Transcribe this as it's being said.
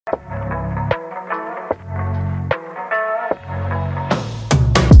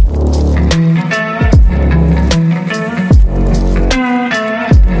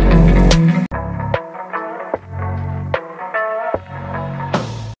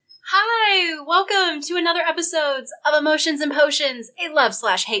welcome to another episode of Emotions and Potions, a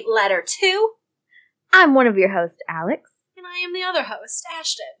love/hate letter to... I'm one of your hosts, Alex. And I am the other host,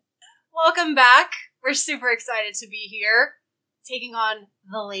 Ashton. Welcome back. We're super excited to be here, taking on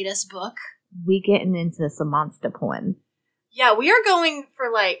the latest book. We getting into some monster porn. Yeah, we are going for,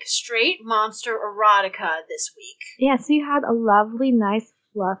 straight monster erotica this week. Yeah, so you had a lovely, nice,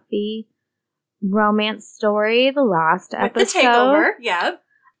 fluffy romance story the last episode. With the takeover, yeah.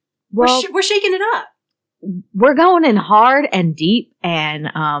 Well, we're shaking it up. We're going in hard and deep and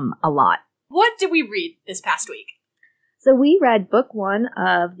a lot. What did we read this past week? So we read book 1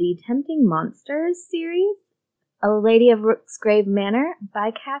 of the Tempting Monsters series, A Lady of Rooksgrave Manor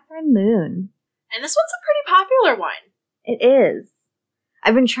by Kathryn Moon. And this one's a pretty popular one. It is.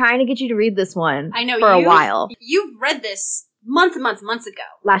 I've been trying to get you to read this one I know for a while. You've read this months ago.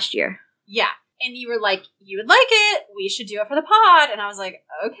 Last year. Yeah. And you were like, you would like it. We should do it for the pod. And I was like,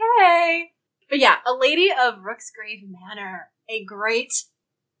 okay. But yeah, A Lady of Rooksgrave Manor. A great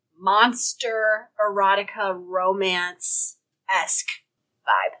monster erotica romance-esque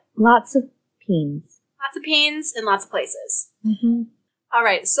vibe. Lots of peens. Lots of peens in lots of places. Mm-hmm. All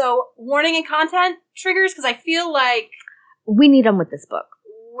right. So warning and content triggers, because I feel like we need them with this book.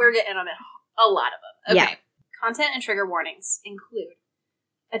 We're getting them in a lot of them. Okay. Yeah. Content and trigger warnings include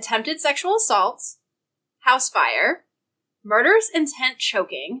attempted sexual assault, house fire, murderous intent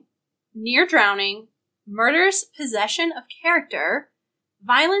choking, near drowning, murderous possession of character,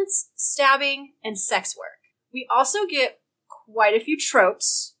 violence, stabbing, and sex work. We also get quite a few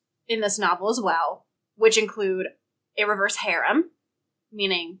tropes in this novel as well, which include a reverse harem,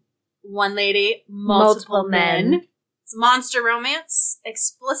 meaning one lady, multiple men. It's monster romance,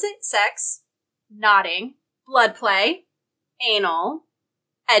 explicit sex, nodding, blood play, anal,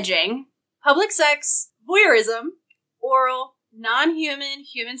 edging, public sex, voyeurism, oral, non-human,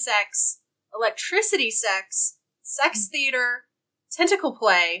 human sex, electricity sex, sex theater, tentacle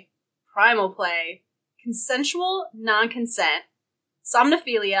play, primal play, consensual non-consent,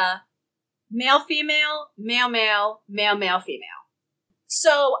 somnophilia, male-female, male-male, male-male-female.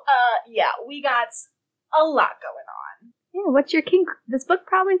 So, we got a lot going on. Yeah, what's your kink? This book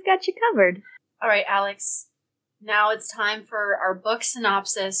probably's got you covered. All right, Alex. Now it's time for our book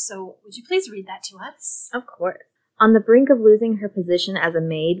synopsis, so would you please read that to us? Of course. On the brink of losing her position as a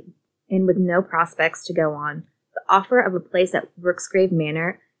maid, and with no prospects to go on, the offer of a place at Rooksgrave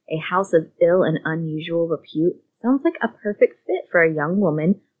Manor, a house of ill and unusual repute, sounds like a perfect fit for a young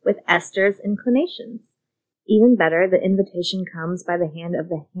woman with Esther's inclinations. Even better, the invitation comes by the hand of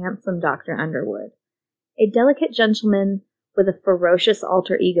the handsome Dr. Underwood, a delicate gentleman with a ferocious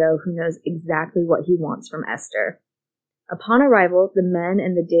alter ego who knows exactly what he wants from Esther. Upon arrival, the men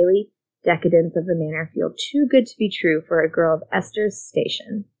and the daily decadence of the manor feel too good to be true for a girl of Esther's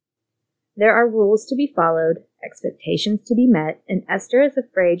station. There are rules to be followed, expectations to be met, and Esther is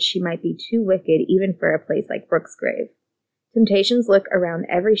afraid she might be too wicked even for a place like Rooksgrave. Temptations look around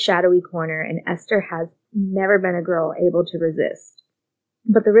every shadowy corner, and Esther has never been a girl able to resist.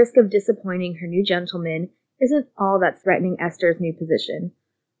 But the risk of disappointing her new gentleman isn't all that's threatening Esther's new position.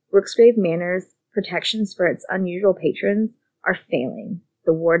 Rooksgrave Manor's protections for its unusual patrons are failing.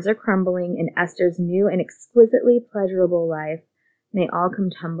 The wards are crumbling, and Esther's new and exquisitely pleasurable life may all come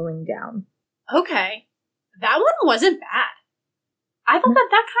tumbling down. Okay. That one wasn't bad. I thought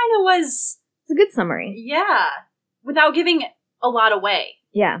that kind of was... It's a good summary. Yeah. Without giving a lot away.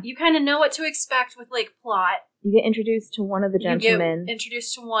 Yeah. You kind of know what to expect with, plot. You get introduced to one of the gentlemen. You get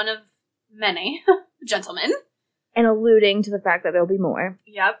introduced to one of many gentlemen. And alluding to the fact that there'll be more.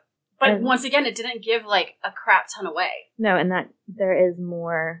 Yep. But once again, it didn't give, a crap ton away. No, and that there is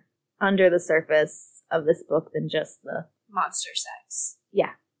more under the surface of this book than just the... monster sex.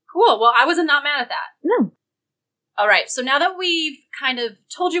 Yeah. Cool. Well, I was not mad at that. No. All right. So now that we've kind of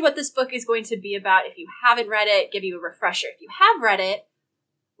told you what this book is going to be about, if you haven't read it, give you a refresher. If you have read it,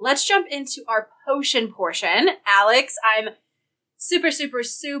 let's jump into our potion portion. Alex, I'm super, super,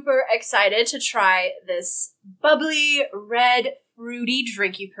 super excited to try this bubbly, red, fruity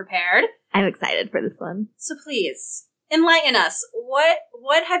drink you prepared. I'm excited for this one. So please, enlighten us.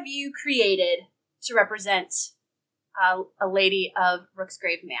 What have you created to represent a Lady of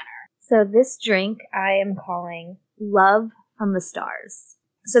Rooksgrave Manor? So this drink I am calling Love from the Stars.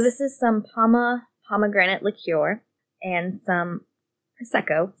 So this is some pomegranate liqueur and some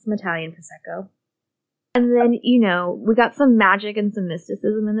Prosecco, some Italian Prosecco. And then, we got some magic and some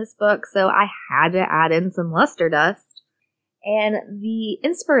mysticism in this book, so I had to add in some luster dust. And the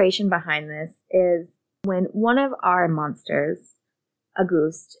inspiration behind this is when one of our monsters,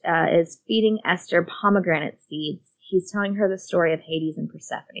 Auguste, is feeding Esther pomegranate seeds, he's telling her the story of Hades and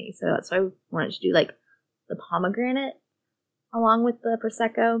Persephone. So that's why I wanted to do, like, the pomegranate along with the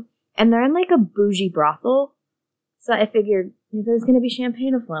Prosecco. And they're in, like, a bougie brothel. So I figured there's going to be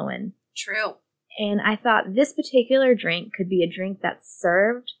champagne flowing. True. And I thought this particular drink could be a drink that's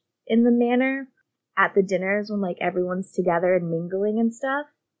served in the manor at the dinners when, like, everyone's together and mingling and stuff.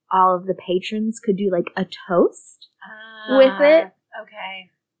 All of the patrons could do, like, a toast with it. Okay.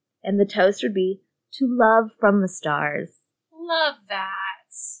 And the toast would be, to love from the stars. Love that.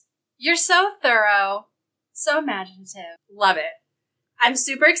 You're so thorough. So imaginative. Love it. I'm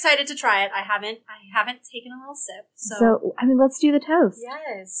super excited to try it. I haven't taken a little sip. So I mean, let's do the toast.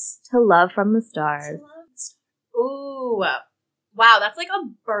 yes. To love from the stars. To love the stars. Ooh. Wow, that's like a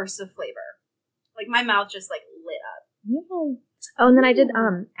burst of flavor. Like my mouth just like lit up. Yay. Oh, and then I did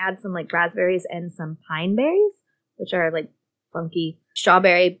add some like raspberries and some pine berries, which are like funky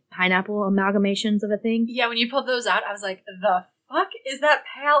strawberry pineapple amalgamations of a thing. Yeah, when you pulled those out, I was like, the fuck is that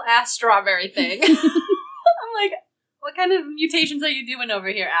pale ass strawberry thing? I'm like, what kind of mutations are you doing over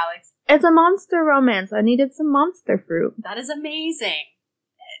here, Alex? It's a monster romance. I needed some monster fruit. That is amazing.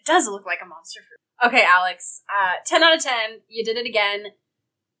 It does look like a monster fruit. Okay, Alex, 10 out of 10. You did it again.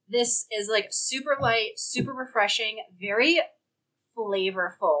 This is like super light, super refreshing, very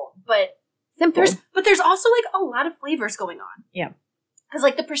flavorful, but simple. There's also like a lot of flavors going on. Yeah. Because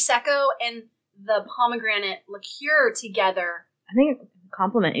like the Prosecco and the pomegranate liqueur together, I think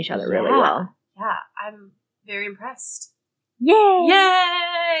complement each other really well. Yeah, I'm very impressed. Yay!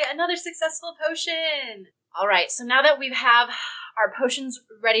 Yay! Another successful potion. All right, so now that we have our potions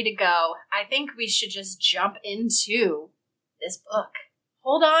ready to go, I think we should just jump into this book.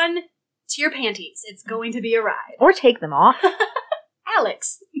 Hold on to your panties. It's going to be a ride. Or take them off.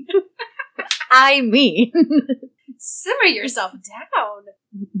 Alex. I mean. Simmer yourself down.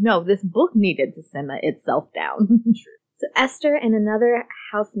 No, this book needed to simmer itself down. True. So Esther and another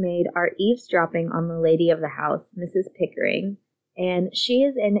housemaid are eavesdropping on the lady of the house, Mrs. Pickering, and she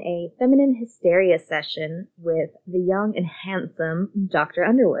is in a feminine hysteria session with the young and handsome Dr.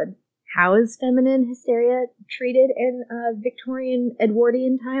 Underwood. How is feminine hysteria treated in Victorian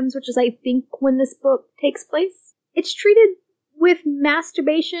Edwardian times, which is, I think, when this book takes place? It's treated with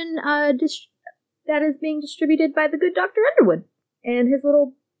masturbation that is being distributed by the good Dr. Underwood and his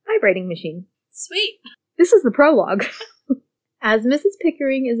little vibrating machine. Sweet. This is the prologue. As Mrs.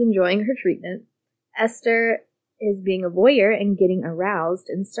 Pickering is enjoying her treatment, Esther is being a voyeur and getting aroused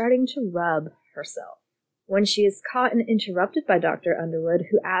and starting to rub herself. When she is caught and interrupted by Dr. Underwood,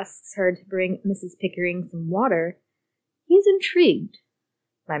 who asks her to bring Mrs. Pickering some water, he is intrigued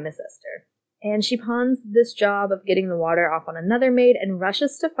by Miss Esther. And she pawns this job of getting the water off on another maid and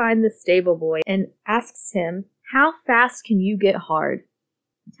rushes to find the stable boy and asks him, "How fast can you get hard?"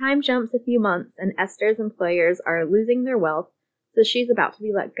 Time jumps a few months, and Esther's employers are losing their wealth, so she's about to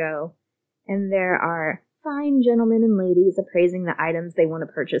be let go. And there are fine gentlemen and ladies appraising the items they want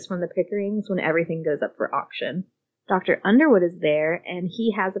to purchase from the Pickerings when everything goes up for auction. Dr. Underwood is there, and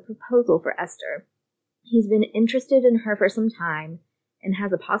he has a proposal for Esther. He's been interested in her for some time, and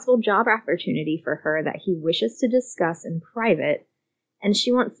has a possible job opportunity for her that he wishes to discuss in private, and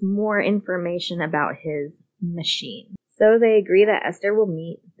she wants more information about his machine. So they agree that Esther will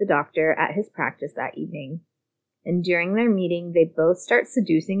meet the doctor at his practice that evening. And during their meeting, they both start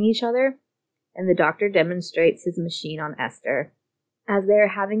seducing each other, and the doctor demonstrates his machine on Esther. As they are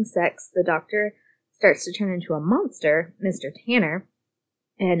having sex, the doctor starts to turn into a monster, Mr. Tanner,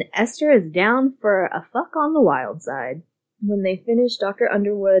 and Esther is down for a fuck on the wild side. When they finish, Dr.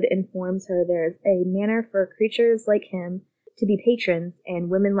 Underwood informs her there's a manor for creatures like him to be patrons, and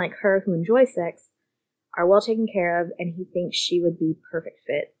women like her who enjoy sex are well taken care of, and he thinks she would be perfect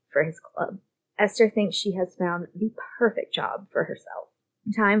fit for his club. Esther thinks she has found the perfect job for herself.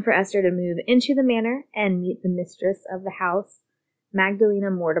 Time for Esther to move into the manor and meet the mistress of the house, Magdalena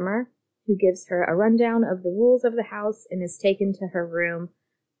Mortimer, who gives her a rundown of the rules of the house and is taken to her room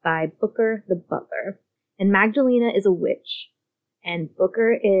by Booker the butler. And Magdalena is a witch, and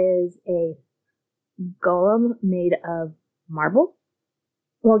Booker is a golem made of marble.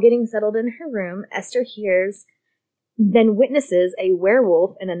 While getting settled in her room, Esther then witnesses a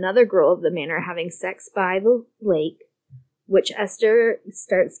werewolf and another girl of the manor having sex by the lake, which Esther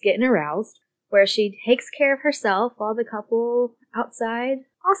starts getting aroused, where she takes care of herself while the couple outside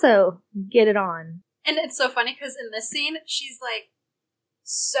also get it on. And it's so funny because in this scene, she's like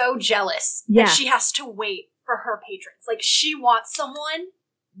so jealous that she has to wait for her patrons. Like she wants someone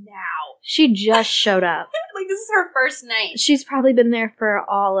now. She just showed up. Like this is her first night. She's probably been there for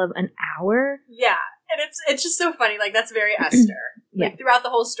all of an hour. Yeah. And it's just so funny. Like that's very Esther. Yeah. Like throughout the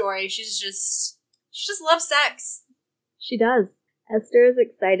whole story, she just loves sex. She does. Esther is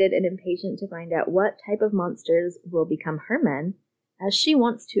excited and impatient to find out what type of monsters will become her men, as she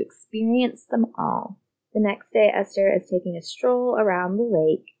wants to experience them all. The next day, Esther is taking a stroll around the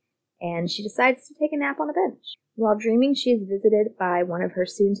lake, and she decides to take a nap on a bench. While dreaming, she is visited by one of her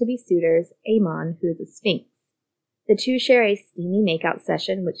soon-to-be suitors, Amon, who is a sphinx. The two share a steamy makeout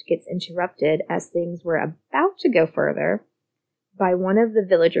session, which gets interrupted as things were about to go further by one of the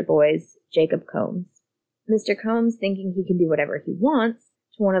villager boys, Jacob Combs. Mr. Combs, thinking he can do whatever he wants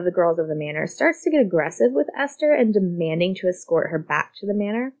to one of the girls of the manor, starts to get aggressive with Esther and demanding to escort her back to the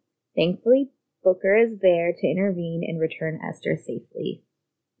manor. Thankfully, Booker is there to intervene and return Esther safely.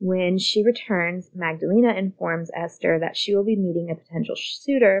 When she returns, Magdalena informs Esther that she will be meeting a potential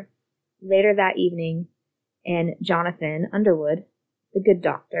suitor later that evening, and Jonathan Underwood, the good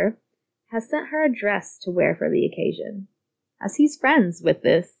doctor, has sent her a dress to wear for the occasion, as he's friends with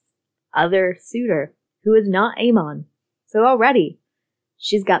this other suitor, who is not Amon. So already,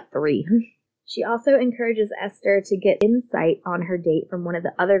 she's got 3. She also encourages Esther to get insight on her date from one of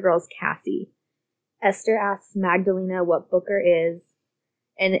the other girls, Cassie. Esther asks Magdalena what Booker is,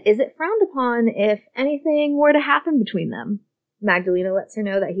 and is it frowned upon if anything were to happen between them. Magdalena lets her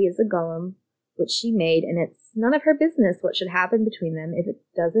know that he is a golem, which she made, and it's none of her business what should happen between them if it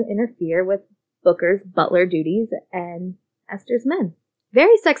doesn't interfere with Booker's butler duties and Esther's men.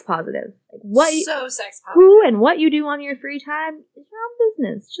 Very sex positive. So sex positive. Who and what you do on your free time is your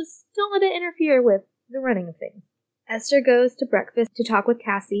own business. Just don't let it interfere with the running of things. Esther goes to breakfast to talk with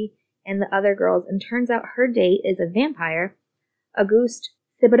Cassie and the other girls, and turns out her date is a vampire, Auguste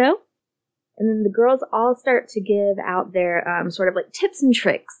Thibodeau. And then the girls all start to give out their sort of like tips and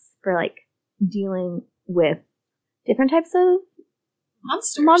tricks for dealing with different types of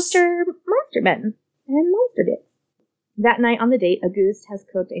monster men and monster dicks. That night on the date, Auguste has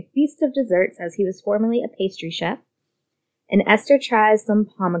cooked a feast of desserts as he was formerly a pastry chef, and Esther tries some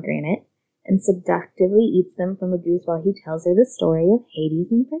pomegranate and seductively eats them from Auguste while he tells her the story of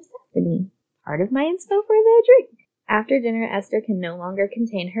Hades and Persephone, part of my inspo for the drink. After dinner, Esther can no longer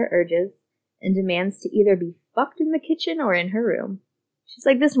contain her urges and demands to either be fucked in the kitchen or in her room. She's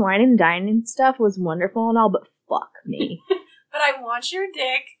like, this wine and dining stuff was wonderful and all, but fuck me. But I want your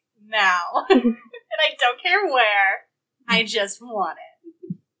dick now. And I don't care where. I just want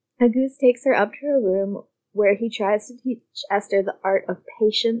it. Auguste takes her up to her room, where he tries to teach Esther the art of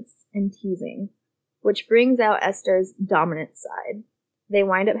patience and teasing, which brings out Esther's dominant side. They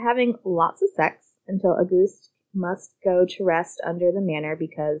wind up having lots of sex until Auguste must go to rest under the manor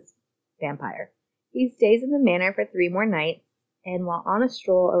because vampire. He stays in the manor for 3 more nights, and while on a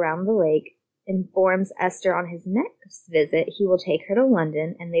stroll around the lake, informs Esther on his next visit he will take her to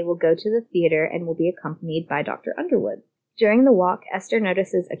London, and they will go to the theater and will be accompanied by Dr. Underwood. During the walk, Esther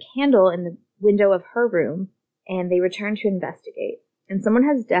notices a candle in the window of her room, and they return to investigate. And someone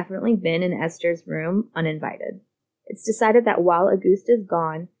has definitely been in Esther's room uninvited. It's decided that while Auguste is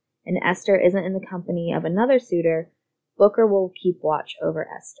gone, and Esther isn't in the company of another suitor, Booker will keep watch over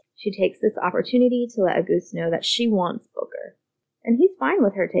Esther. She takes this opportunity to let Auguste know that she wants Booker, and he's fine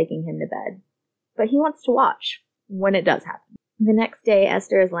with her taking him to bed, but he wants to watch when it does happen. The next day,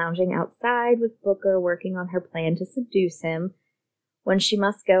 Esther is lounging outside with Booker working on her plan to seduce him when she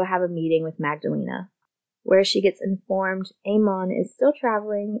must go have a meeting with Magdalena, where she gets informed Amon is still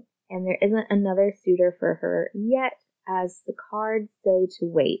traveling and there isn't another suitor for her yet, as the cards say to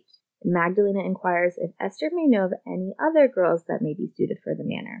wait. And Magdalena inquires if Esther may know of any other girls that may be suited for the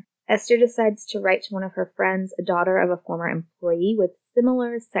manor. Esther decides to write to one of her friends, a daughter of a former employee with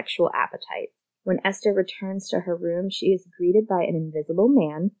similar sexual appetites. When Esther returns to her room, she is greeted by an invisible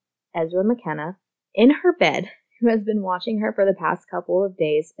man, Ezra McKenna, in her bed, who has been watching her for the past couple of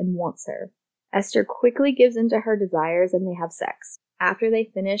days and wants her. Esther quickly gives in to her desires and they have sex. After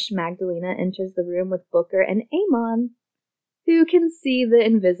they finish, Magdalena enters the room with Booker and Amon, who can see the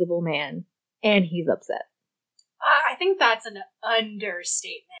invisible man, and he's upset. I think that's an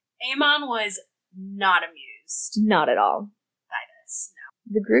understatement. Amon was not amused. Not at all. By this,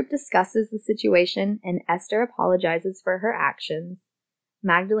 no. The group discusses the situation, and Esther apologizes for her actions.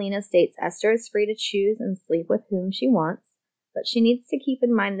 Magdalena states Esther is free to choose and sleep with whom she wants, but she needs to keep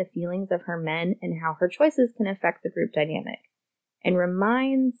in mind the feelings of her men and how her choices can affect the group dynamic, and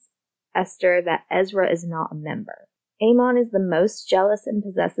reminds Esther that Ezra is not a member. Amon is the most jealous and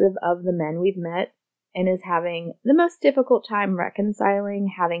possessive of the men we've met, and is having the most difficult time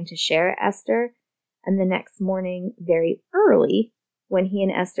reconciling having to share Esther, and the next morning, very early, when he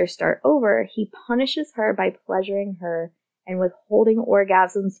and Esther start over, he punishes her by pleasuring her and withholding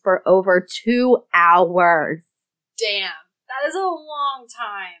orgasms for over 2 hours. Damn. That is a long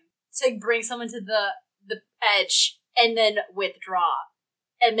time to bring someone to the edge and then withdraw,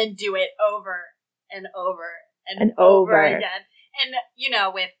 and then do it over and over and over again. And,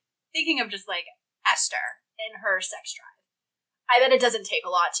 with thinking of just, like, Esther and her sex drive, I bet it doesn't take a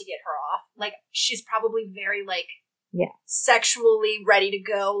lot to get her off. Like, she's probably very, like, sexually ready to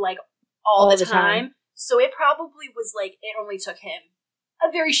go, like, all the time. So it probably was, like, it only took him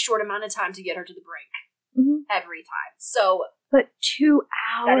a very short amount of time to get her to the brink every time. So... But 2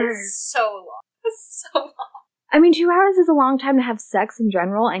 hours. That is so long. It's so long. I mean, 2 hours is a long time to have sex in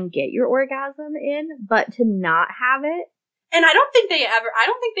general and get your orgasm in, but to not have it. And I don't think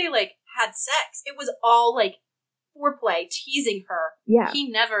they, like, had sex. It was all, like, foreplay, teasing her. Yeah. He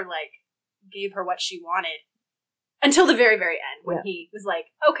never, like, gave her what she wanted. Until the very, very end, when he was like,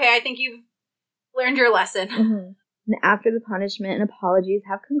 okay, I think you've learned your lesson. Mm-hmm. And after the punishment and apologies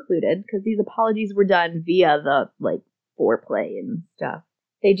have concluded, because these apologies were done via the, like, foreplay and stuff,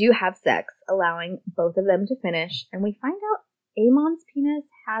 they do have sex, allowing both of them to finish, and we find out Amon's penis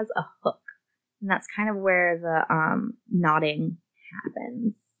has a hook. And that's kind of where the knotting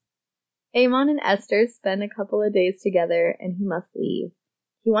happens. Amon and Esther spend a couple of days together, and he must leave.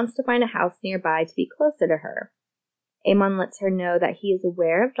 He wants to find a house nearby to be closer to her. Amon lets her know that he is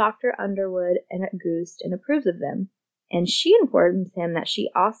aware of Dr. Underwood and Auguste and approves of them, and she informs him that she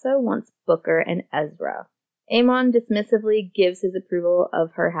also wants Booker and Ezra. Amon dismissively gives his approval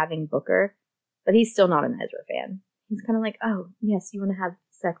of her having Booker, but he's still not an Ezra fan. He's kind of like, oh, yes, you want to have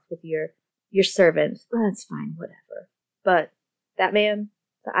sex with your servant. That's fine, whatever. But that man,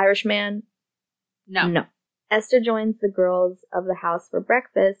 the Irish man, no. Esther joins the girls of the house for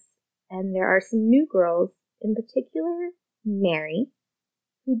breakfast, and there are some new girls, in particular Mary,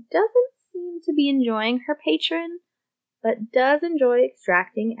 who doesn't seem to be enjoying her patron, but does enjoy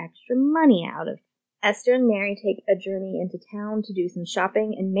extracting extra money out of him. Esther and Mary take a journey into town to do some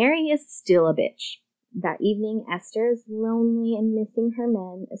shopping, and Mary is still a bitch. That evening, Esther is lonely and missing her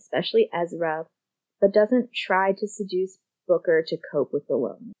men, especially Ezra, but doesn't try to seduce Booker to cope with the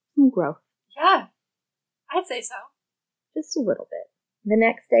loneliness. Some growth. Yeah, I'd say so. Just a little bit. The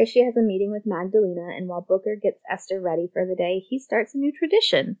next day, she has a meeting with Magdalena, and while Booker gets Esther ready for the day, he starts a new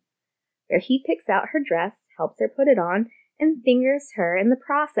tradition, where he picks out her dress, helps her put it on, and fingers her in the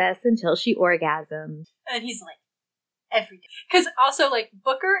process until she orgasms. And he's like, every day. Because also, like,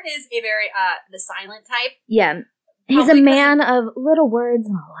 Booker is a very, the silent type. Yeah. He's a man of little words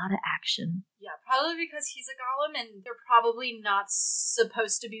and a lot of action. Yeah, probably because he's a golem, and they're probably not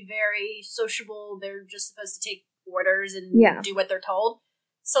supposed to be very sociable. They're just supposed to take orders and do what they're told.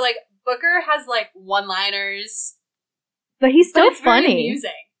 So, like, Booker has, like, one-liners. But he's still funny. Very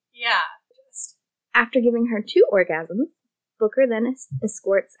amusing. Yeah. After giving her 2 orgasms, Booker then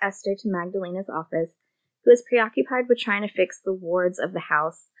escorts Esther to Magdalena's office, who is preoccupied with trying to fix the wards of the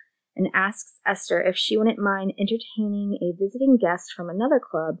house, and asks Esther if she wouldn't mind entertaining a visiting guest from another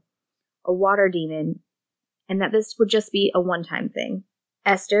club, a water demon, and that this would just be a one-time thing.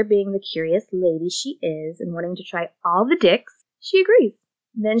 Esther, being the curious lady she is and wanting to try all the dicks, she agrees.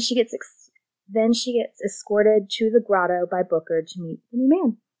 Then she gets escorted to the grotto by Booker to meet the new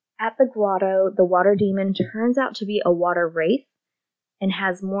man. At the grotto, the water demon turns out to be a water wraith and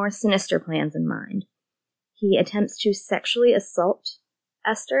has more sinister plans in mind. He attempts to sexually assault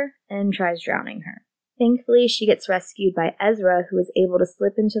Esther and tries drowning her. Thankfully, she gets rescued by Ezra, who is able to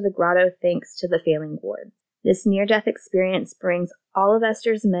slip into the grotto thanks to the failing ward. This near-death experience brings all of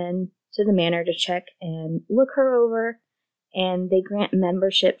Esther's men to the manor to check and look her over, and they grant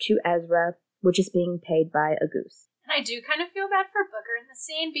membership to Ezra, which is being paid by Auguste. And I do kind of feel bad for Booker in the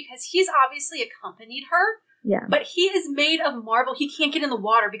scene because he's obviously accompanied her. Yeah. But he is made of marble. He can't get in the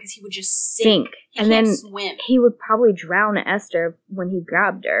water because he would just sink. He and can't then swim. He would probably drown Esther when he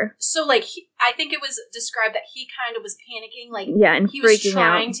grabbed her. So, like, I think it was described that he kind of was panicking. Like, and he was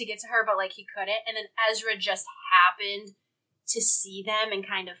trying out to get to her, but, like, he couldn't. And then Ezra just happened to see them and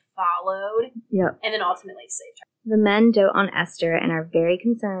kind of followed. Yep. And then ultimately saved her. The men dote on Esther and are very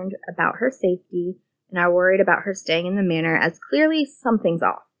concerned about her safety and are worried about her staying in the manor, as clearly something's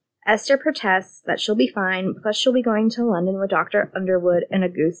off. Esther protests that she'll be fine, plus she'll be going to London with Dr. Underwood and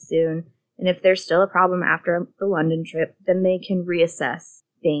Auguste soon, and if there's still a problem after the London trip, then they can reassess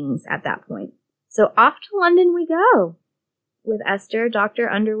things at that point. So off to London we go, with Esther, Dr.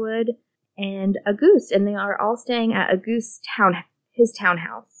 Underwood, and Auguste, and they are all staying at Auguste's his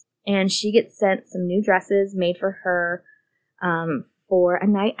townhouse. And she gets sent some new dresses made for her for a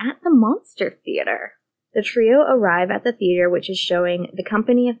night at the Monster Theater. The trio arrive at the theater, which is showing The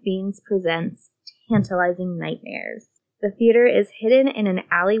Company of Fiends Presents Tantalizing Nightmares. The theater is hidden in an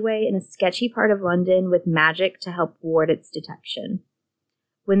alleyway in a sketchy part of London with magic to help ward its detection.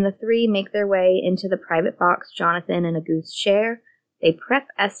 When the three make their way into the private box Jonathan and Auguste share, they prep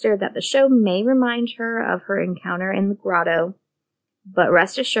Esther that the show may remind her of her encounter in the grotto, but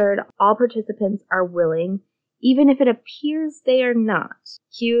rest assured, all participants are willing, even if it appears they are not.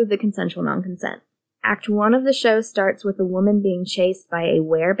 Cue the consensual non-consent. Act 1 of the show starts with a woman being chased by a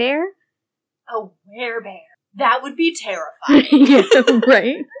werebear. A werebear. That would be terrifying. Yeah,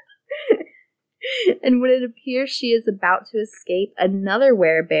 right? And when it appears she is about to escape, another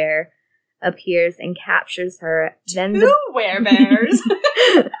werebear appears and captures her. Then Two werebears.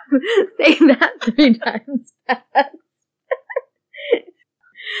 Say that 3 times fast.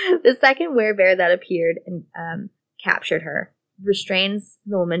 The second werebear that appeared and captured her restrains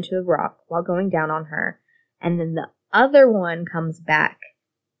the woman to a rock while going down on her, and then the other one comes back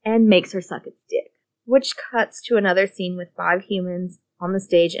and makes her suck its dick, which cuts to another scene with 5 humans on the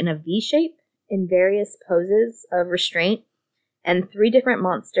stage in a V shape in various poses of restraint, and 3 different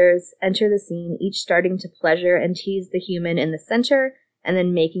monsters enter the scene, each starting to pleasure and tease the human in the center, and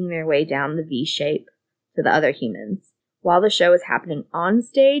then making their way down the V shape to the other humans. While the show is happening on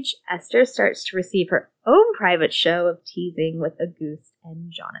stage, Esther starts to receive her own private show of teasing with Auguste and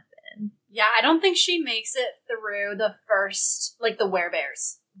Jonathan. Yeah, I don't think she makes it through the first, like, the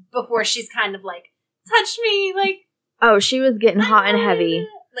werebears before she's kind of like, touch me, like... Oh, she was getting hot and heavy.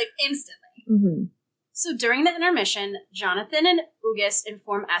 Like, instantly. Mm-hmm. So during the intermission, Jonathan and Auguste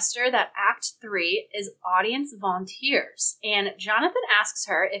inform Esther that Act 3 is audience volunteers, and Jonathan asks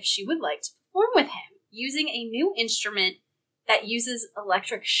her if she would like to perform with him, using a new instrument that uses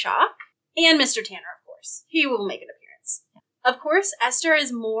electric shock, and Mr. Tanner, of course. He will make an appearance. Of course, Esther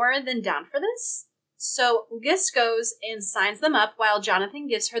is more than down for this, so Auguste goes and signs them up while Jonathan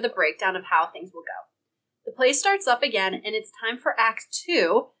gives her the breakdown of how things will go. The play starts up again, and it's time for Act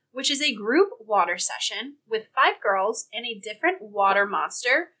 2, which is a group water session with 5 girls and a different water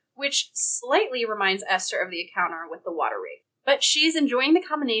monster, which slightly reminds Esther of the encounter with the water wraith. But she's enjoying the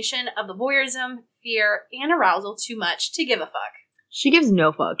combination of the voyeurism, fear, and arousal too much to give a fuck. She gives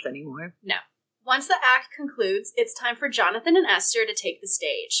no fucks anymore. No. Once the act concludes, it's time for Jonathan and Esther to take the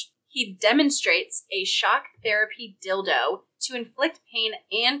stage. He demonstrates a shock therapy dildo to inflict pain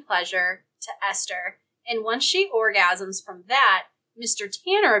and pleasure to Esther, and once she orgasms from that, Mr.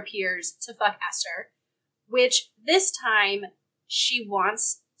 Tanner appears to fuck Esther, which this time she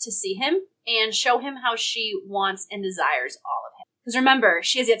wants to see him and show him how she wants and desires all of him. Because remember,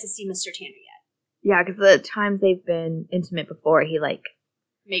 she has yet to see Mr. Tanner yet. Yeah, because the times they've been intimate before, he,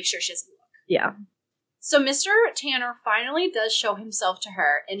 make sure she doesn't look. Yeah. So Mr. Tanner finally does show himself to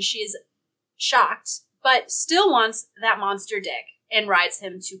her, and she is shocked, but still wants that monster dick and rides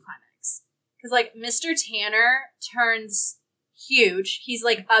him to climax. Because, Mr. Tanner turns huge. He's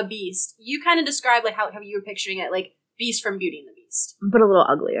like a beast. You kind of described how you were picturing it, like Beast from Beauty and the Beast. But a little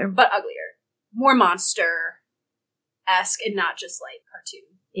uglier. But uglier. More monster-esque and not just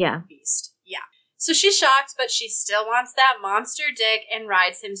cartoon. Yeah. Beast. Yeah. So she's shocked, but she still wants that monster dick and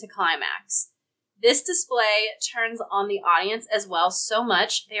rides him to climax. This display turns on the audience as well so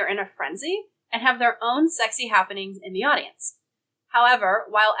much they are in a frenzy and have their own sexy happenings in the audience. However,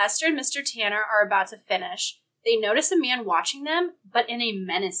 while Esther and Mr. Tanner are about to finish, they notice a man watching them, but in a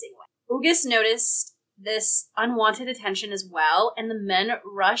menacing way. Auguste noticed this unwanted attention as well, and the men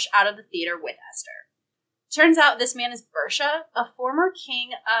rush out of the theater with Esther. Turns out this man is Bersha, a former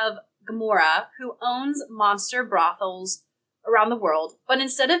king of Gomorrah who owns monster brothels around the world, but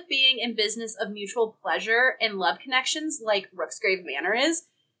instead of being in business of mutual pleasure and love connections like Rooksgrave Manor is,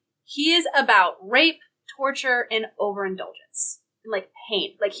 he is about rape, torture, and overindulgence. And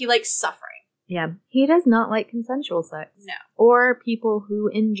pain. He likes suffering. Yeah. He does not like consensual sex. No. Or people who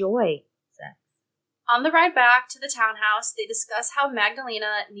enjoy sex. On the ride back to the townhouse, they discuss how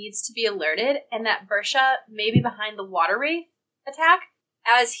Magdalena needs to be alerted and that Bersha may be behind the water wraith attack,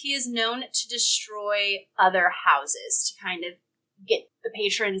 as he is known to destroy other houses to kind of get the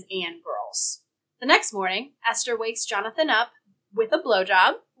patrons and girls. The next morning, Esther wakes Jonathan up with a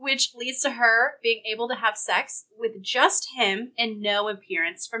blowjob, which leads to her being able to have sex with just him and no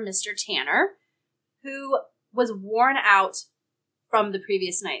appearance from Mr. Tanner, who was worn out from the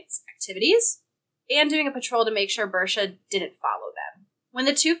previous night's activities, and doing a patrol to make sure Bersha didn't follow them. When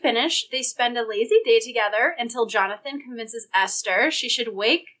the two finish, they spend a lazy day together until Jonathan convinces Esther she should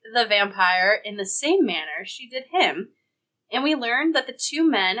wake the vampire in the same manner she did him, and we learn that the two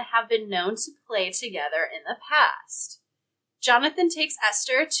men have been known to play together in the past. Jonathan takes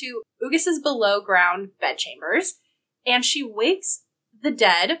Esther to Auguste's below-ground bedchambers, and she wakes the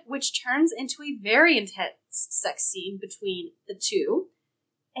dead, which turns into a very intense sex scene between the two,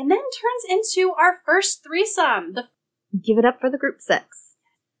 and then turns into our first threesome. Give it up for the group sex.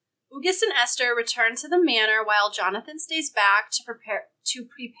 August and Esther return to the manor while Jonathan stays back to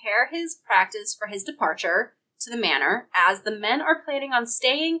prepare his practice for his departure to the manor, as the men are planning on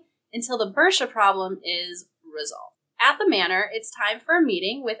staying until the Bersha problem is resolved. At the manor, it's time for a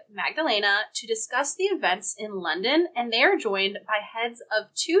meeting with Magdalena to discuss the events in London, and they are joined by heads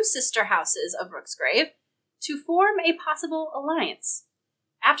of 2 sister houses of Rooksgrave to form a possible alliance.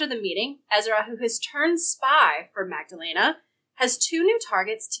 After the meeting, Ezra, who has turned spy for Magdalena, has 2 new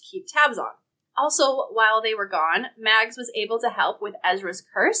targets to keep tabs on. Also, while they were gone, Mags was able to help with Ezra's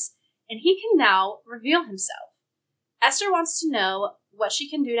curse, and he can now reveal himself. Esther wants to know what she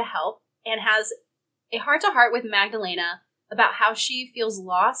can do to help, and has a heart-to-heart with Magdalena about how she feels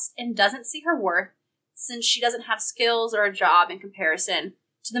lost and doesn't see her worth since she doesn't have skills or a job in comparison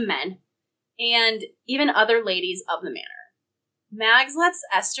to the men, and even other ladies of the manor. Mags lets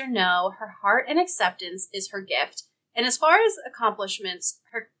Esther know her heart and acceptance is her gift, and as far as accomplishments,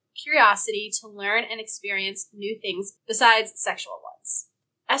 her curiosity to learn and experience new things besides sexual ones.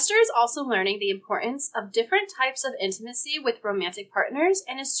 Esther is also learning the importance of different types of intimacy with romantic partners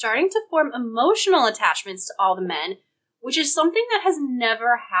and is starting to form emotional attachments to all the men, which is something that has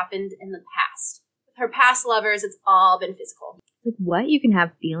never happened in the past. With her past lovers, it's all been physical. Like, what? You can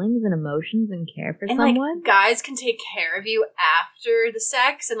have feelings and emotions and care for someone? Like, guys can take care of you after the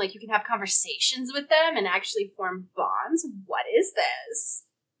sex, and, like, you can have conversations with them and actually form bonds. What is this?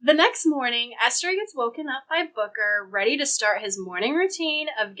 The next morning, Esther gets woken up by Booker, ready to start his morning routine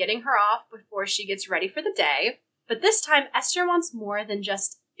of getting her off before she gets ready for the day. But this time, Esther wants more than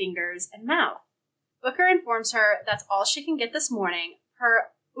just fingers and mouth. Booker informs her that's all she can get this morning, per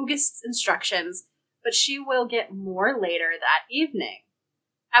August's instructions, but she will get more later that evening.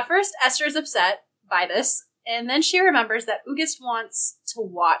 At first, Esther is upset by this, and then she remembers that August wants to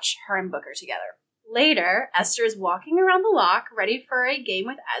watch her and Booker together. Later, Esther is walking around the loch, ready for a game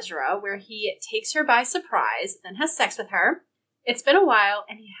with Ezra, where he takes her by surprise, then has sex with her. It's been a while,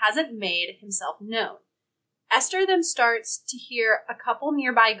 and he hasn't made himself known. Esther then starts to hear a couple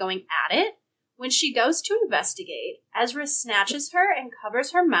nearby going at it. When she goes to investigate, Ezra snatches her and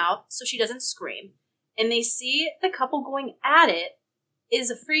covers her mouth so she doesn't scream. And they see the couple going at it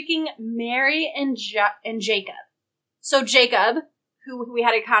is freaking Mary and Jacob. So Jacob, who we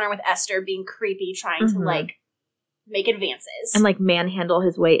had an encounter with Esther being creepy, trying to, like, make advances. And, like, manhandle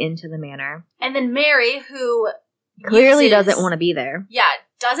his way into the manor. And then Mary, who clearly doesn't want to be there. Yeah,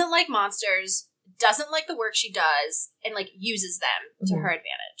 doesn't like monsters, doesn't like the work she does, and, like, uses them to her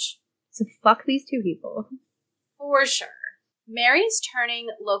advantage. So fuck these 2 people. For sure. Mary's turning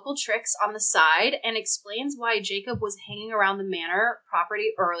local tricks on the side and explains why Jacob was hanging around the manor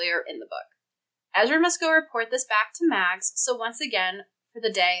property earlier in the book. Ezra must go report this back to Mags, so once again, for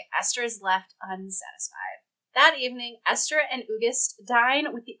the day, Esther is left unsatisfied. That evening, Esther and August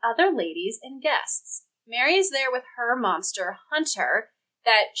dine with the other ladies and guests. Mary is there with her monster, Hunter,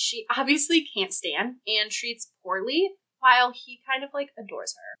 that she obviously can't stand and treats poorly, while he kind of, like,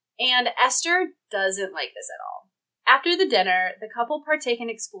 adores her. And Esther doesn't like this at all. After the dinner, the couple partake in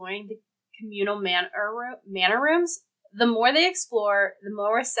exploring the communal manor rooms. The more they explore, the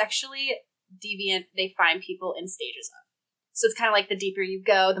more sexually deviant they find people in stages of. So it's kind of like the deeper you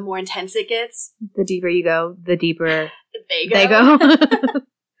go, the more intense it gets. The deeper you go, the deeper they go.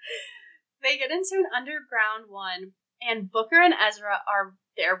 They get into an underground one, and Booker and Ezra are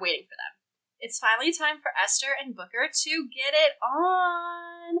there waiting for them. It's finally time for Esther and Booker to get it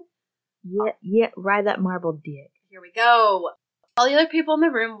on. Yeah, ride that marble dick. Here we go. All the other people in the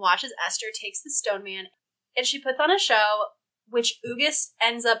room watch as Esther takes the stone man, and she puts on a show, which August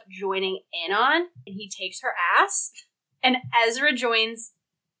ends up joining in on, and he takes her ass, and Ezra joins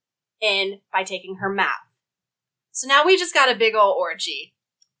in by taking her mouth. So now we just got a big ol' orgy.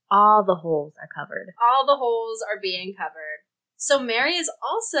 All the holes are covered. All the holes are being covered. So Mary is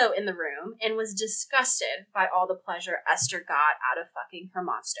also in the room and was disgusted by all the pleasure Esther got out of fucking her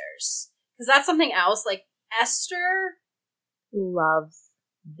monsters. Because that's something else, like, Esther loves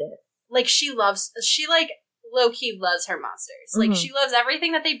this. Like, she low-key loves her monsters. Like, she loves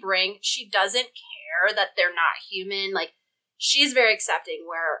everything that they bring. She doesn't care that they're not human. Like, she's very accepting,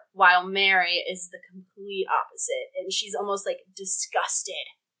 while Mary is the complete opposite. And she's almost, like, disgusted.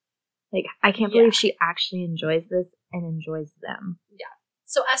 Like, I can't believe she actually enjoys this and enjoys them. Yeah.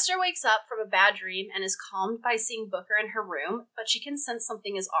 So Esther wakes up from a bad dream and is calmed by seeing Booker in her room, but she can sense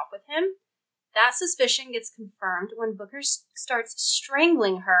something is off with him. That suspicion gets confirmed when Booker starts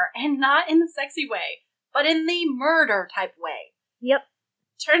strangling her, and not in the sexy way, but in the murder type way. Yep.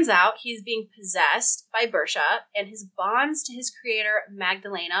 Turns out he's being possessed by Bersha, and his bonds to his creator,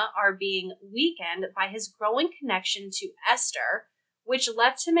 Magdalena, are being weakened by his growing connection to Esther, which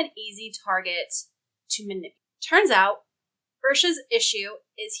left him an easy target to manipulate. Turns out, Bersha's issue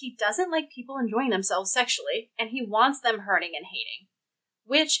is he doesn't like people enjoying themselves sexually, and he wants them hurting and hating,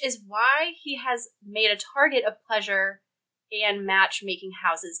 which is why he has made a target of pleasure and matchmaking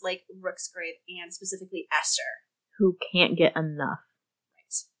houses like Rooksgrave and specifically Esther. Who can't get enough.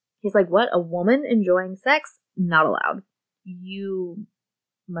 Right. He's like, what? A woman enjoying sex? Not allowed. You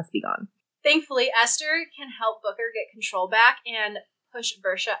must be gone. Thankfully, Esther can help Booker get control back and push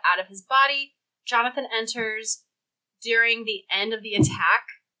Bersha out of his body. Jonathan enters during the end of the attack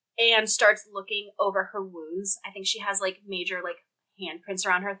and starts looking over her wounds. I think she has major handprints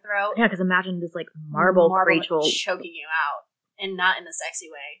around her throat. Yeah, because imagine this marble Rachel choking you out, and not in the sexy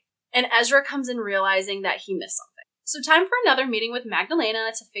way. And Ezra comes in realizing that he missed something. So time for another meeting with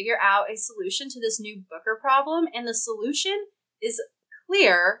Magdalena to figure out a solution to this new Booker problem, and the solution is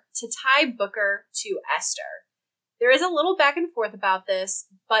clear: to tie Booker to Esther. There is a little back and forth about this,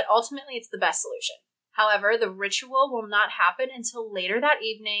 but ultimately it's the best solution. However, the ritual will not happen until later that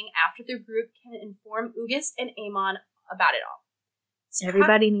evening, after the group can inform Ugas and Amon about it all.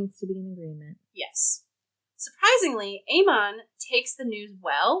 Everybody needs to be in agreement. Yes. Surprisingly, Amon takes the news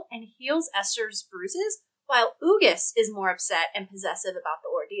well and heals Esther's bruises, while Ugas is more upset and possessive about the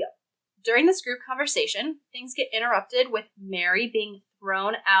ordeal. During this group conversation, things get interrupted with Mary being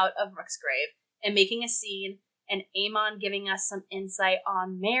thrown out of Rooksgrave and making a scene, and Amon giving us some insight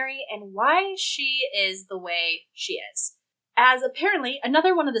on Mary and why she is the way she is. As apparently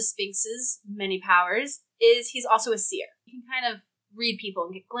another one of the Sphinx's many powers is he's also a seer. He can kind of read people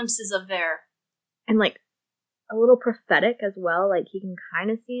and get glimpses of their... And a little prophetic as well. He can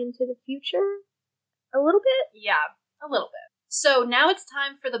kind of see into the future a little bit. Yeah, a little bit. So now it's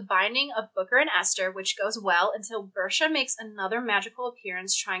time for the binding of Booker and Esther, which goes well until Bersha makes another magical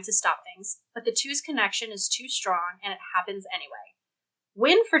appearance trying to stop things, but the two's connection is too strong and it happens anyway.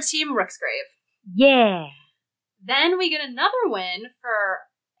 Win for Team Rooksgrave. Yeah! Then we get another win for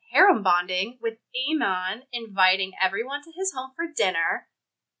harem bonding, with Amon inviting everyone to his home for dinner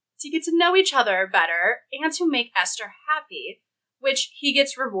to get to know each other better and to make Esther happy, which he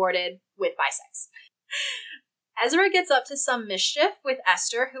gets rewarded with by sex. Ezra gets up to some mischief with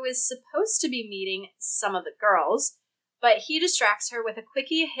Esther, who is supposed to be meeting some of the girls, but he distracts her with a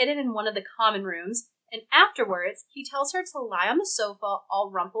quickie hidden in one of the common rooms, and afterwards he tells her to lie on the sofa all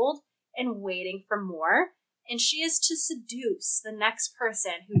rumpled and waiting for more, and she is to seduce the next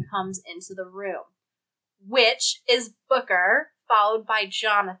person who comes into the room, which is Booker, followed by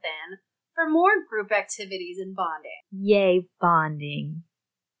Jonathan, for more group activities and bonding. Yay, bonding.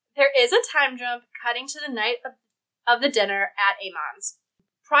 There is a time jump cutting to the night of the dinner at Amon's.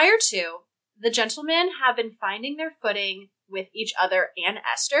 Prior to, the gentlemen have been finding their footing with each other and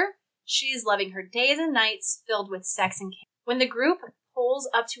Esther. She is loving her days and nights filled with sex and care. When the group pulls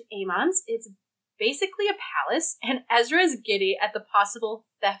up to Amon's, it's basically a palace, and Ezra is giddy at the possible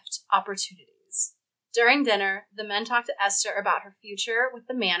theft opportunities. During dinner, the men talk to Esther about her future with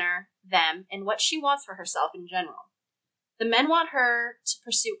the Manor, them, and what she wants for herself in general. The men want her to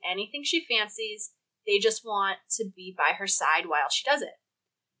pursue anything she fancies. They just want to be by her side while she does it.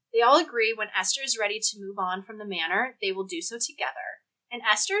 They all agree when Esther is ready to move on from the Manor, they will do so together. And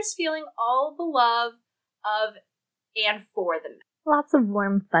Esther is feeling all the love of and for the men. Lots of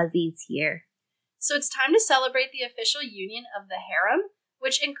warm fuzzies here. So it's time to celebrate the official union of the harem,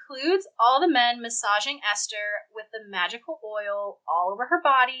 which includes all the men massaging Esther with the magical oil all over her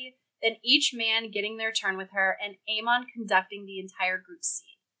body, then each man getting their turn with her, and Amon conducting the entire group scene.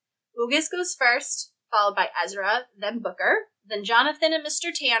 Ugas goes first, followed by Ezra, then Booker, then Jonathan and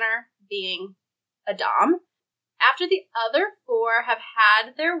Mr. Tanner, being a dom. After the other four have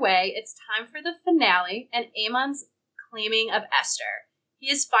had their way, it's time for the finale, and Amon's claiming of Esther.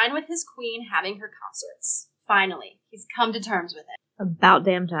 He is fine with his queen having her consorts. Finally, he's come to terms with it. About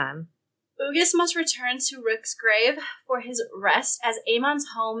damn time. Ugas must return to Rooksgrave for his rest, as Amon's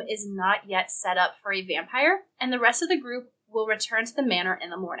home is not yet set up for a vampire, and the rest of the group will return to the Manor in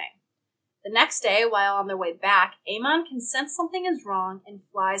the morning. The next day, while on their way back, Amon can sense something is wrong and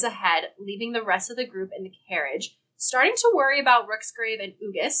flies ahead, leaving the rest of the group in the carriage, starting to worry about Rooksgrave and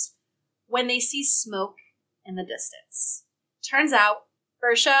Ugas when they see smoke in the distance. Turns out,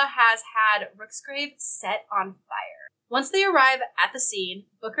 Bersha has had Rooksgrave set on fire. Once they arrive at the scene,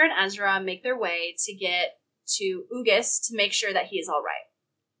 Booker and Ezra make their way to get to Ugas to make sure that he is all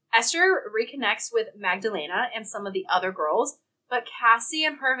right. Esther reconnects with Magdalena and some of the other girls, but Cassie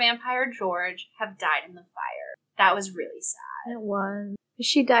and her vampire George have died in the fire. That was really sad. It was.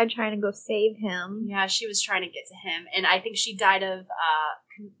 She died trying to go save him. Yeah, she was trying to get to him, and I think she died of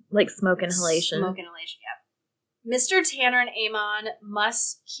smoke inhalation. Smoke inhalation, yeah. Mr. Tanner and Amon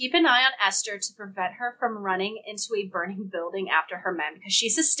must keep an eye on Esther to prevent her from running into a burning building after her men, because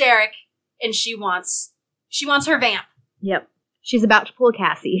she's hysteric and she wants her vamp. Yep. She's about to pull a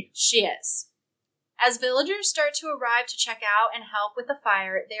Cassie. She is. As villagers start to arrive to check out and help with the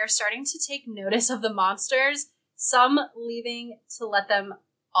fire, they are starting to take notice of the monsters, some leaving to let them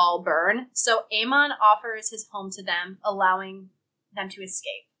all burn. So Amon offers his home to them, allowing them to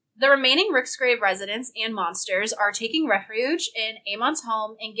escape. The remaining Rooksgrave residents and monsters are taking refuge in Amon's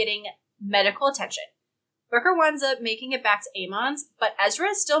home and getting medical attention. Booker winds up making it back to Amon's, but Ezra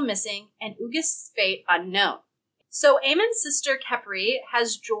is still missing and Ugist's fate unknown. So Amon's sister Kepri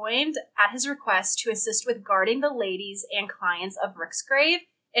has joined at his request to assist with guarding the ladies and clients of Rooksgrave,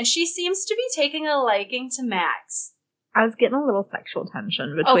 and she seems to be taking a liking to Mags. I was getting a little sexual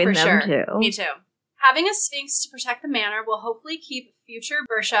tension between them two. Me too. Having a Sphinx to protect the manor will hopefully keep future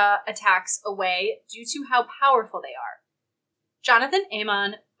Bersha attacks away due to how powerful they are. Jonathan,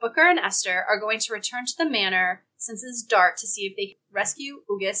 Amon, Booker, and Esther are going to return to the manor since it's dark to see if they can rescue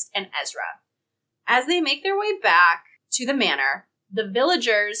Ugist and Ezra. As they make their way back to the manor, the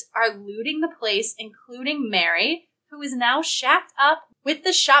villagers are looting the place, including Mary, who is now shacked up with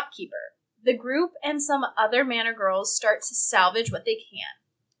the shopkeeper. The group and some other manor girls start to salvage what they can.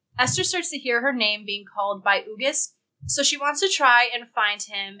 Esther starts to hear her name being called by Ugist, so she wants to try and find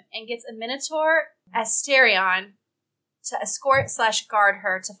him and gets a Minotaur Asterion to escort/guard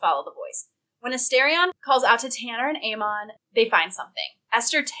her to follow the voice. When Asterion calls out to Tanner and Amon, they find something.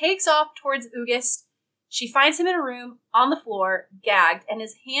 Esther takes off towards Ugist. She finds him in a room on the floor, gagged, and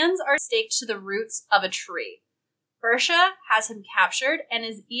his hands are staked to the roots of a tree. Bersha has him captured and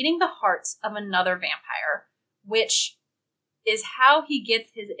is eating the hearts of another vampire, which is how he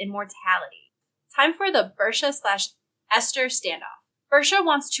gets his immortality. Time for the Bersha/Esther standoff. Bersha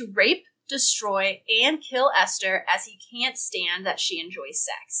wants to rape, destroy, and kill Esther as he can't stand that she enjoys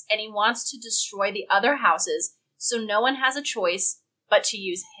sex, and he wants to destroy the other houses so no one has a choice but to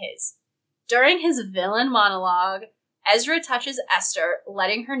use his. During his villain monologue, Ezra touches Esther,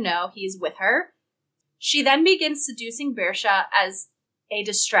 letting her know he is with her. She then begins seducing Bersha as a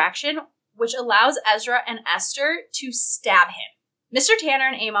distraction, which allows Ezra and Esther to stab him. Mr. Tanner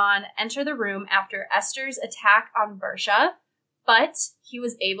and Amon enter the room after Esther's attack on Bersha, but he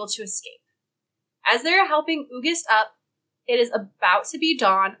was able to escape. As they're helping Ugist up, it is about to be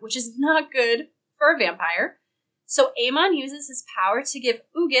dawn, which is not good for a vampire. So Amon uses his power to give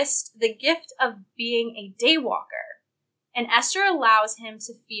Ugist the gift of being a daywalker, and Esther allows him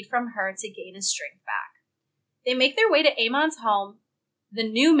to feed from her to gain his strength back. They make their way to Amon's home, the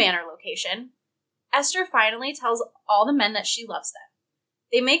new manor location. Esther finally tells all the men that she loves them.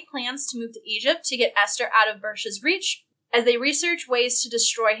 They make plans to move to Egypt to get Esther out of Bersha's reach, as they research ways to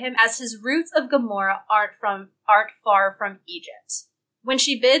destroy him, as his roots of Gomorrah aren't far from Egypt. When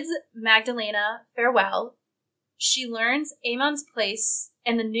she bids Magdalena farewell, she learns Amon's place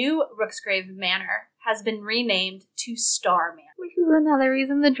and the new Rooksgrave Manor has been renamed to Star Manor. Which is another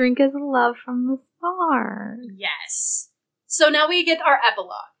reason the drink is love from the stars. Yes. So now we get our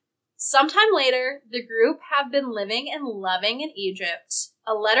epilogue. Sometime later, the group have been living and loving in Egypt.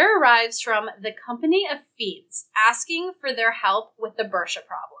 A letter arrives from the Company of Fiends asking for their help with the Bersha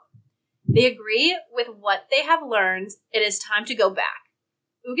problem. They agree with what they have learned. It is time to go back.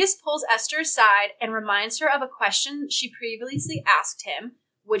 Ugist pulls Esther aside and reminds her of a question she previously asked him: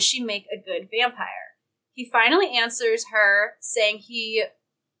 would she make a good vampire? He finally answers her, saying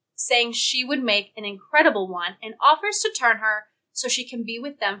she would make an incredible one, and offers to turn her so she can be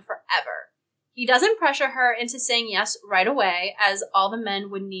with them forever. He doesn't pressure her into saying yes right away, as all the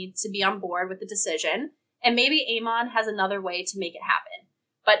men would need to be on board with the decision, and maybe Amon has another way to make it happen.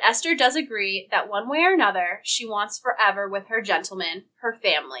 But Esther does agree that one way or another, she wants forever with her gentleman, her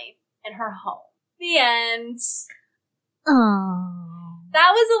family, and her home. The end. Oh.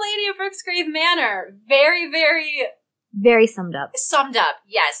 That was the Lady of Rooksgrave Manor. Very, very... Very summed up. Summed up,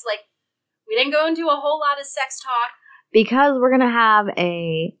 yes. Like, we didn't go into a whole lot of sex talk. Because we're going to have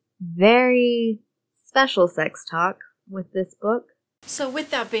a very special sex talk with this book. So with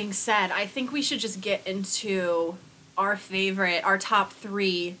that being said, I think we should just get into our top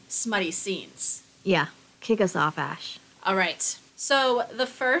 3 smutty scenes. Yeah. Kick us off, Ash. All right. So the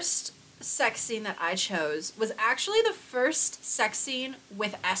first sex scene that I chose was actually the first sex scene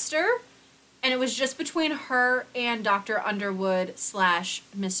with Esther, and it was just between her and Dr. Underwood /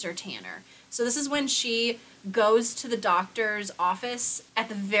 Mr. Tanner. So this is when she goes to the doctor's office at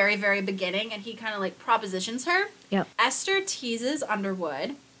the very, very beginning, and he kind of like propositions her. Yep. Esther teases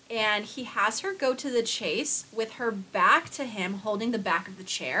Underwood, and he has her go to the chase with her back to him, holding the back of the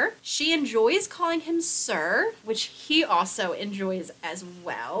chair. She enjoys calling him Sir, which he also enjoys as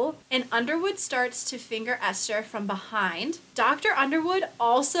well. And Underwood starts to finger Esther from behind. Dr. Underwood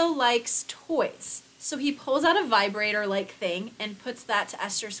also likes toys, so he pulls out a vibrator-like thing and puts that to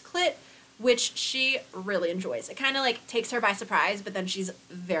Esther's clit, which she really enjoys. It kind of like takes her by surprise, but then she's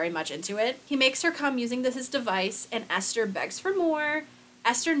very much into it. He makes her come using this as device, and Esther begs for more.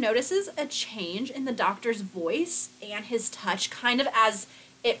 Esther notices a change in the doctor's voice and his touch kind of as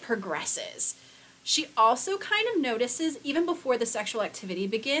it progresses. She also kind of notices, even before the sexual activity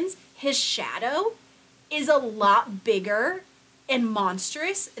begins, his shadow is a lot bigger and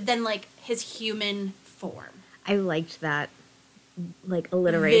monstrous than like his human form. I liked that like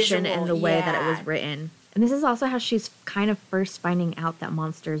alliteration Visual, and the way that it yeah. was written. And this is also how she's kind of first finding out that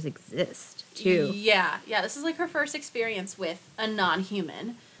monsters exist, too. Yeah, this is like her first experience with a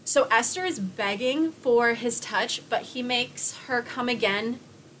non-human. So Esther is begging for his touch, but he makes her come again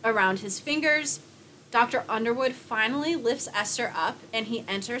around his fingers. Dr. Underwood finally lifts Esther up, and he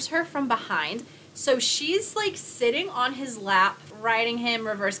enters her from behind. So she's like sitting on his lap, riding him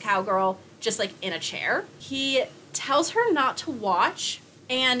reverse cowgirl, just like in a chair. He tells her not to watch,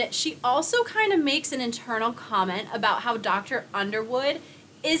 and she also kind of makes an internal comment about how Dr. Underwood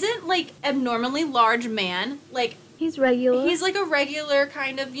isn't like abnormally large man. Like, He's regular. he's like a regular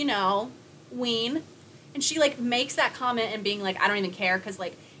kind of, ween. And she like makes that comment and being like, I don't even care, because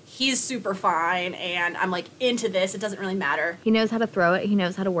like he's super fine and I'm like into this. It doesn't really matter. He knows how to throw it. He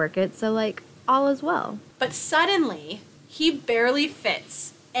knows how to work it. So, like, all is well. But suddenly, he barely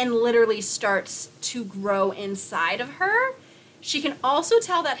fits and literally starts to grow inside of her. She can also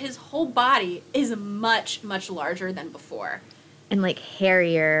tell that his whole body is much, much larger than before. And, like,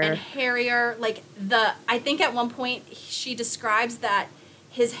 hairier. And hairier. Like, I think at one point she describes that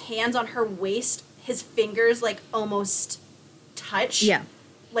his hands on her waist, his fingers, like, almost touch. Yeah.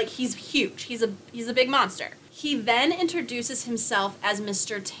 Like, he's huge. He's a big monster. He then introduces himself as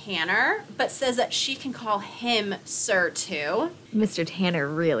Mr. Tanner, but says that she can call him Sir, too. Mr. Tanner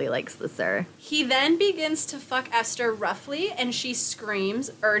really likes the Sir. He then begins to fuck Esther roughly, and she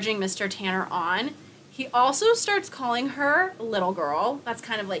screams, urging Mr. Tanner on. He also starts calling her Little Girl. That's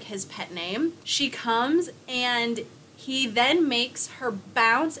kind of like his pet name. She comes, and he then makes her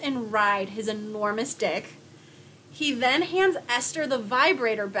bounce and ride his enormous dick. He then hands Esther the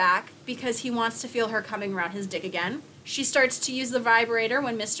vibrator back because he wants to feel her coming around his dick again. She starts to use the vibrator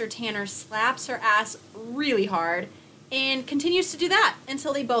when Mr. Tanner slaps her ass really hard and continues to do that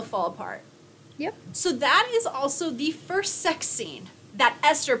until they both fall apart. Yep. So that is also the first sex scene that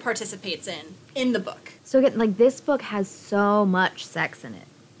Esther participates in the book. So, again, like, this book has so much sex in it.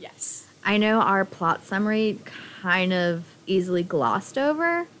 Yes. I know our plot summary kind of easily glossed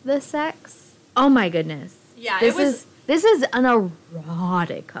over the sex. Oh, my goodness. Yeah, This is an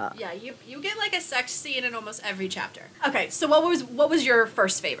erotica. Yeah, you get like a sex scene in almost every chapter. Okay, so what was your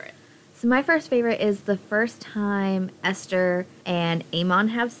first favorite? So my first favorite is the first time Esther and Amon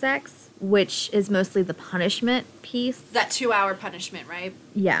have sex, which is mostly the punishment piece. That 2-hour punishment, right?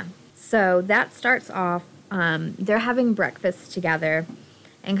 Yeah. So that starts off, they're having breakfast together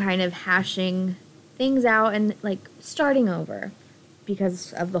and kind of hashing things out and, like, starting over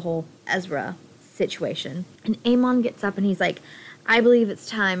because of the whole Ezra situation. And Amon gets up and he's like, I believe it's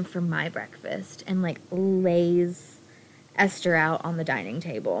time for my breakfast, and, like, lays Esther out on the dining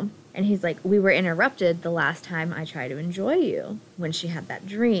table. And he's like, we were interrupted the last time I tried to enjoy you, when she had that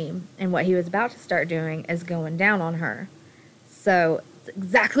dream. And what he was about to start doing is going down on her. So it's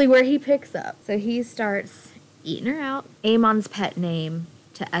exactly where he picks up. So he starts eating her out. Amon's pet name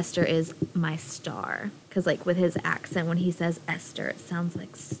to Esther is my star. Because, like, with his accent, when he says Esther, it sounds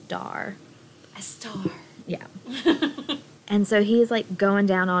like star. A star. Yeah. And so he's, like, going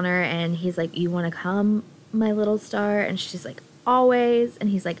down on her, and he's like, you want to come, my little star? And she's like, always. And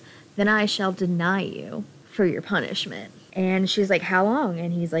he's like, then I shall deny you for your punishment. And she's like, how long?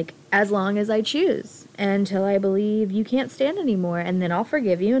 And he's like, as long as I choose, until I believe you can't stand anymore, and then I'll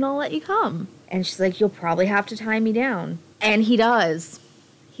forgive you and I'll let you come. And she's like, you'll probably have to tie me down. And he does.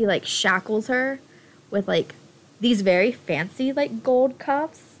 He, like, shackles her with, like, these very fancy, like, gold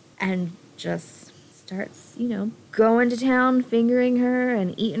cuffs, and just starts, going to town, fingering her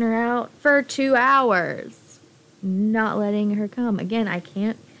and eating her out for 2 hours, not letting her come. Again, I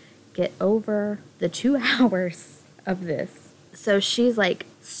can't get over the 2 hours of this. So she's, like,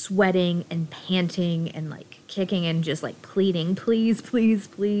 sweating and panting and, like, kicking and just, like, pleading, please, please,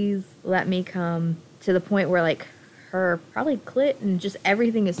 please let me come, to the point where, like, her probably clit and just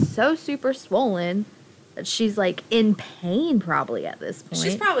everything is so super swollen that she's, like, in pain probably at this point.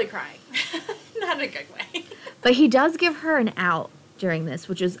 She's probably crying. Not in a good way. But he does give her an out during this,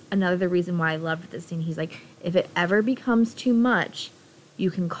 which is another reason why I loved this scene. He's like, if it ever becomes too much,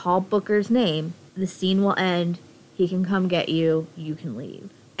 you can call Booker's name, the scene will end, he can come get you, you can leave.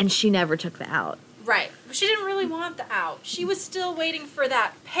 And she never took the out. Right. She didn't really want the out. She was still waiting for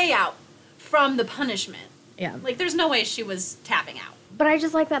that payout from the punishment. Yeah. Like, there's no way she was tapping out. But I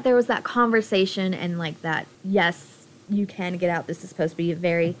just like that there was that conversation and, like, that, yes, you can get out. This is supposed to be a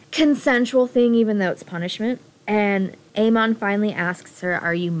very consensual thing, even though it's punishment. And Aemon finally asks her,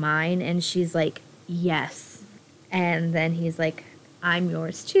 are you mine? And she's like, yes. And then he's like, I'm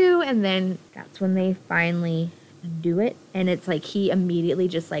yours too. And then that's when they finally do it. And it's like he immediately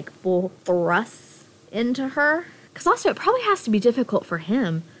just, like, full thrusts into her. Because also it probably has to be difficult for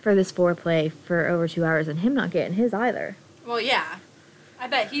him for this foreplay for over 2 hours and him not getting his either. Well, yeah. I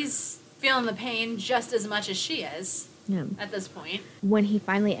bet he's feeling the pain just as much as she is at this point. When he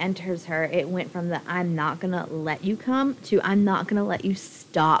finally enters her, it went from the I'm not going to let you come to I'm not going to let you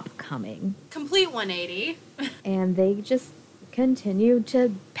stop coming. Complete 180. And they just continue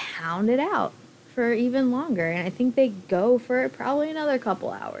to pound it out for even longer. And I think they go for probably another couple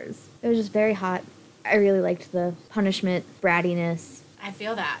hours. It was just very hot. I really liked the punishment, brattiness. I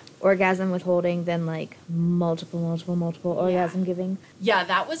feel that. Orgasm withholding, then, like, multiple orgasm giving. Yeah,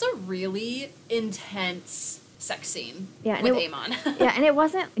 that was a really intense sex scene with Aemon. Yeah, and it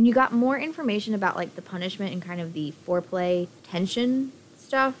wasn't... And you got more information about, like, the punishment and kind of the foreplay tension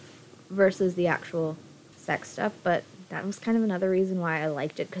stuff versus the actual sex stuff, but that was kind of another reason why I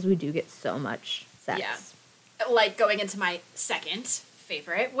liked it, because we do get so much sex. Yeah. Like, going into my second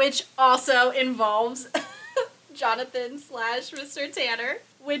favorite, which also involves... Jonathan / Mr. Tanner,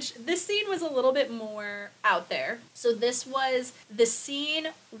 which this scene was a little bit more out there. So this was the scene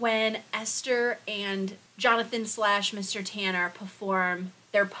when Esther and Jonathan / Mr. Tanner perform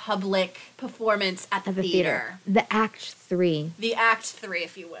their public performance at the theater. The Act 3. The Act 3,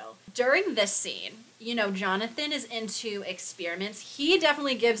 if you will. During this scene, you know, Jonathan is into experiments. He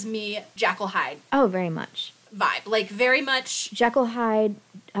definitely gives me Jekyll Hyde. Oh, very much. Vibe. Like, very much... Jekyll Hyde,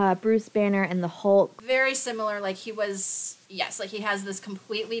 Bruce Banner, and the Hulk. Very similar. Like, he was... Yes, like, he has this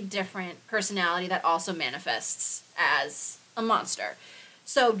completely different personality that also manifests as a monster.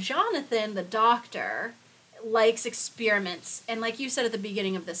 So, Jonathan, the doctor, likes experiments. And like you said at the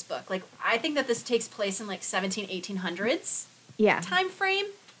beginning of this book, like, I think that this takes place in, like, 1800s time frame.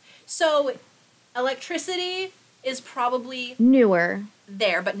 So, electricity is probably... Newer.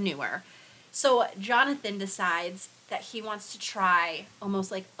 There, but newer. So Jonathan decides that he wants to try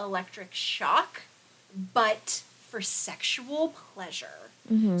almost like electric shock, but for sexual pleasure.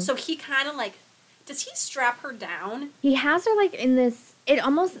 Mm-hmm. So he kind of like, does he strap her down? He has her like in this, it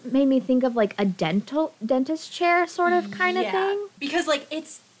almost made me think of like a dentist chair sort of kind of thing. Because like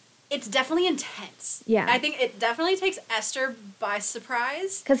it's definitely intense. Yeah. I think it definitely takes Esther by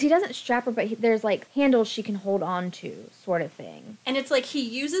surprise. Because he doesn't strap her, but there's, like, handles she can hold on to, sort of thing. And it's like he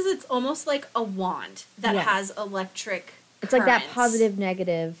uses, it's almost like a wand that has electric It's like that positive,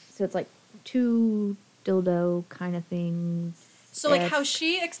 negative. So it's like two dildo kind of things. So, like, how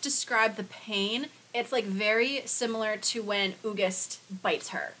she described the pain, it's, like, very similar to when August bites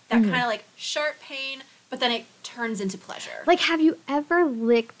her. That kind of, like, sharp pain, but then it turns into pleasure. Like, have you ever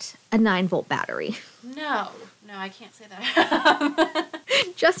licked a 9-volt battery? No, I can't say that.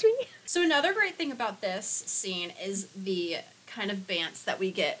 Just me? So another great thing about this scene is the kind of bants that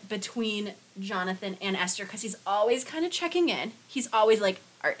we get between Jonathan and Esther, because he's always kind of checking in. He's always like,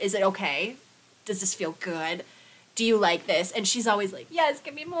 is it okay? Does this feel good? Do you like this? And she's always like, yes,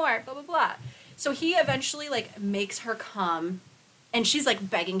 give me more, blah, blah, blah. So he eventually, like, makes her come, and she's, like,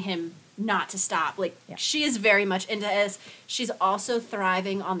 begging him not to stop. Like, she is very much into this. She's also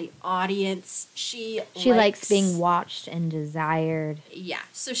thriving on the audience. She likes being watched and desired. Yeah.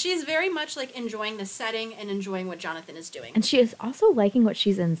 So she's very much, like, enjoying the setting and enjoying what Jonathan is doing. And she is also liking what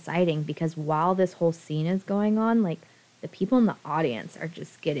she's inciting, because while this whole scene is going on, like, the people in the audience are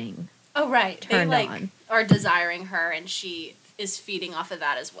just getting turned on. Are desiring her, and she is feeding off of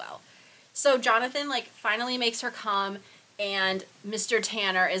that as well. So Jonathan, like, finally makes her come, and Mr.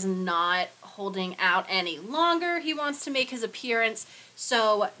 Tanner is not holding out any longer. He wants to make his appearance.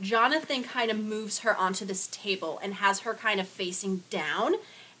 So Jonathan kind of moves her onto this table and has her kind of facing down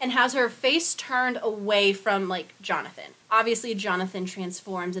and has her face turned away from, like, Jonathan. Obviously, Jonathan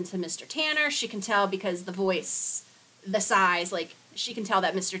transforms into Mr. Tanner. She can tell because the voice, the size, like, she can tell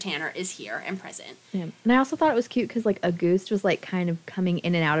that Mr. Tanner is here and present. Yeah. And I also thought it was cute because, like, Auguste was, like, kind of coming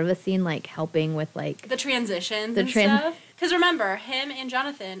in and out of the scene, like, helping with, like... the transitions and stuff. Because remember, him and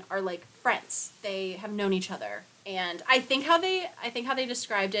Jonathan are like friends. They have known each other. And I think how they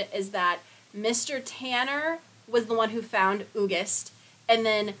described it is that Mr. Tanner was the one who found August, and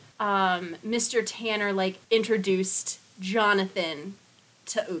then Mr. Tanner like introduced Jonathan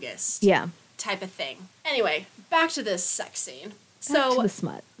to August. Yeah. Type of thing. Anyway, back to this sex scene. Back to the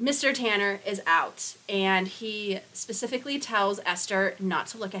smut. Mr. Tanner is out, and he specifically tells Esther not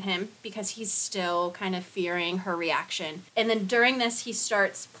to look at him because he's still kind of fearing her reaction. And then during this, he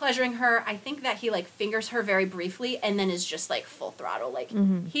starts pleasuring her. I think that he, like, fingers her very briefly and then is just, like, full throttle. Like,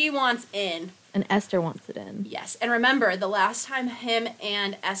 he wants in. And Esther wants it in. Yes. And remember, the last time him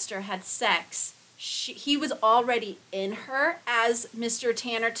and Esther had sex, he was already in her as Mr.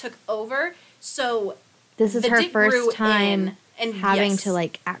 Tanner took over. So this is her first time and having to,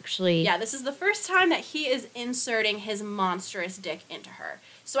 like, actually... Yeah, this is the first time that he is inserting his monstrous dick into her.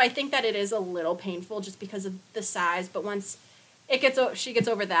 So I think that it is a little painful just because of the size, but once she gets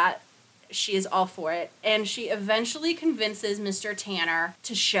over that, she is all for it. And she eventually convinces Mr. Tanner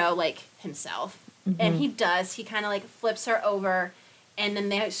to show, like, himself. And he does. He kind of, like, flips her over, and then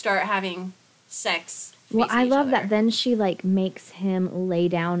they start having sex. Well, I love that then she, like, makes him lay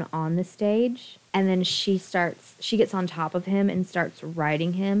down on the stage, and then she gets on top of him and starts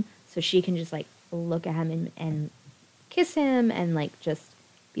riding him so she can just, like, look at him and kiss him and, like, just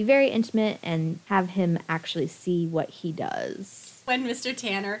be very intimate and have him actually see what he does. When Mr.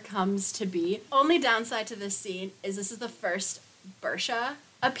 Tanner comes to be, only downside to this scene is this is the first Bersha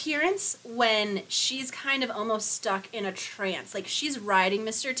appearance when she's kind of almost stuck in a trance. Like, she's riding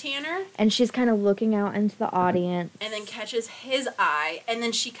Mr. Tanner. And she's kind of looking out into the audience. And then catches his eye. And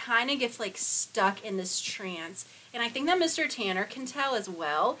then she kind of gets, like, stuck in this trance. And I think that Mr. Tanner can tell as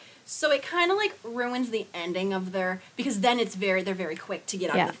well. So it kind of, like, ruins the ending of because then they're very quick to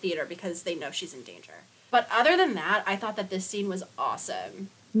get out of the theater because they know she's in danger. But other than that, I thought that this scene was awesome.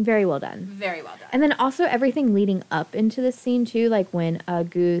 Very well done. Very well done. And then also everything leading up into this scene, too, like when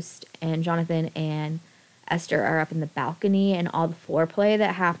Auguste and Jonathan and Esther are up in the balcony and all the foreplay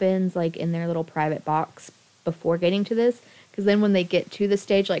that happens, like, in their little private box before getting to this. Because then when they get to the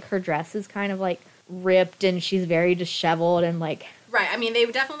stage, like, her dress is kind of, like, ripped and she's very disheveled and, like... Right. I mean, they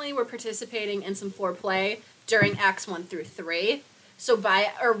definitely were participating in some foreplay during Acts 1 through 3. So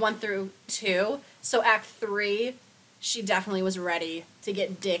 1 through 2. So Act 3... she definitely was ready to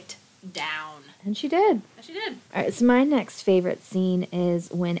get dicked down. And she did. All right, so my next favorite scene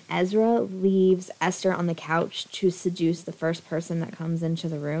is when Ezra leaves Esther on the couch to seduce the first person that comes into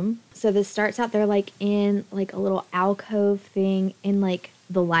the room. So this starts out, they're, like, in, like, a little alcove thing in, like,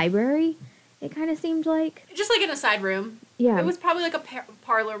 the library, it kind of seemed like. Just, like, in a side room. Yeah. It was probably, like, a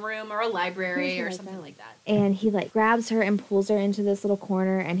parlor room or a library or something like that. And he, like, grabs her and pulls her into this little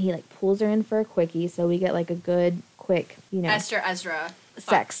corner, and he, like, pulls her in for a quickie, so we get, like, a good, quick, Esther, Ezra.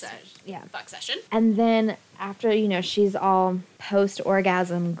 Sex. Fuck session. And then after, she's all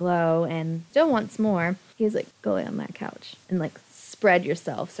post-orgasm glow and still wants more, he's like, go lay on that couch and, like, spread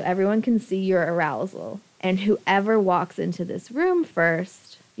yourself so everyone can see your arousal. And whoever walks into this room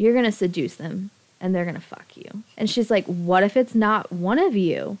first, you're going to seduce them and they're going to fuck you. And she's like, what if it's not one of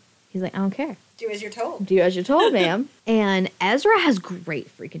you? He's like, I don't care. Do as you're told. Do as you're told, ma'am. And Ezra has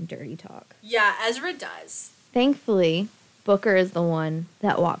great freaking dirty talk. Yeah, Ezra does. Thankfully, Booker is the one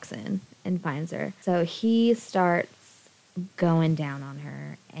that walks in and finds her. So he starts going down on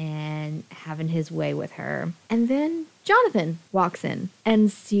her and having his way with her. And then Jonathan walks in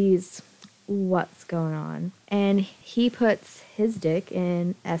and sees what's going on. And he puts his dick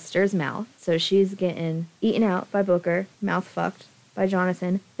in Esther's mouth. So she's getting eaten out by Booker, mouth fucked by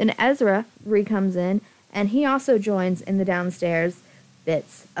Jonathan. Then Ezra comes in and he also joins in the downstairs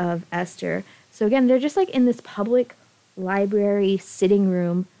bits of Esther. So again, they're just like in this public library sitting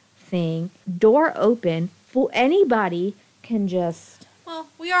room thing, door open, anybody can just... Well,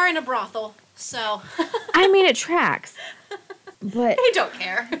 we are in a brothel, so... I mean, it tracks, but... They don't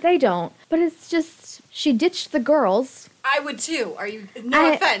care. They don't, but it's just, she ditched the girls. I would too.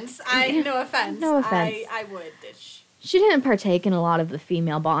 No offense. No offense. No offense. I would ditch. She didn't partake in a lot of the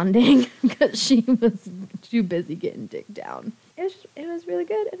female bonding because she was too busy getting dicked down. It was really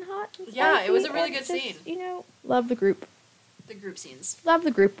good and hot. Yeah, it was a really good scene. Love the group. The group scenes. Love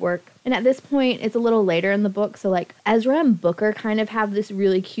the group work. And at this point, it's a little later in the book, so, like, Ezra and Booker kind of have this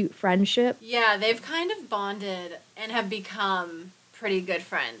really cute friendship. Yeah, they've kind of bonded and have become pretty good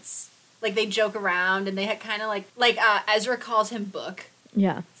friends. Like, they joke around, and they had kind of, like, Ezra calls him Book.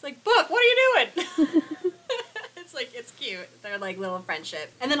 Yeah. It's like, Book, what are you doing? It's like, it's cute. They're like little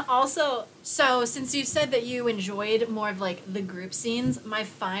friendship. And then also, so since you said that you enjoyed more of like the group scenes, my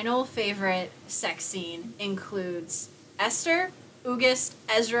final favorite sex scene includes Esther, August,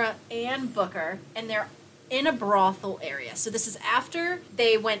 Ezra, and Booker, and they're in a brothel area. So this is after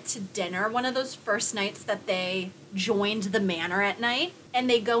they went to dinner, one of those first nights that they joined the manor at night, and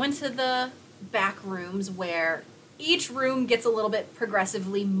they go into the back rooms where each room gets a little bit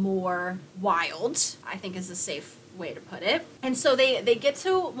progressively more wild, I think is a safe way to put it. And so they get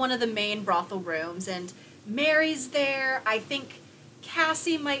to one of the main brothel rooms, and Mary's there. I think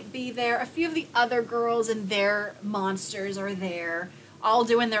Cassie might be there. A few of the other girls and their monsters are there, all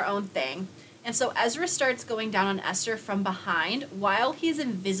doing their own thing. And so Ezra starts going down on Esther from behind while he's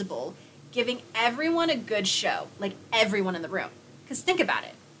invisible, giving everyone a good show, like everyone in the room. Because think about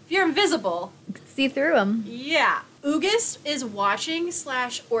it. If you're invisible... You can see through them. Yeah. August is watching /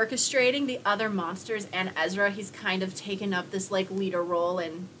 orchestrating the other monsters and Ezra. He's kind of taken up this like leader role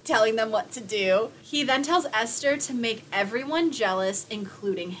and telling them what to do. He then tells Esther to make everyone jealous,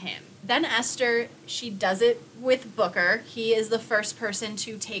 including him. Then Esther, she does it with Booker. He is the first person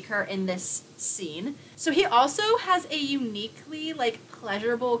to take her in this scene. So he also has a uniquely like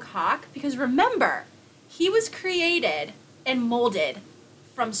pleasurable cock because remember, he was created and molded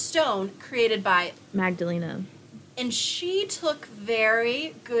from stone created by Magdalena. And she took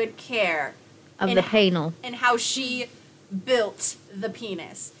very good care Of the panel. And how she built the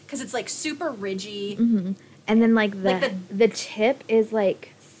penis. Because it's like super ridgy. Mm-hmm. And then like the tip is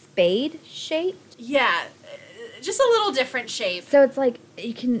like spade shaped. Yeah, just a little different shape. So it's like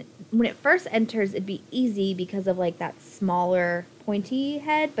you can, when it first enters, it'd be easy because of like that smaller pointy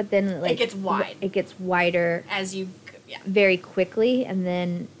head, but then like it gets wide. It gets wider as you, very quickly, and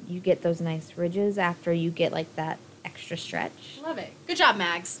then you get those nice ridges after you get like that extra stretch. Love it. Good job,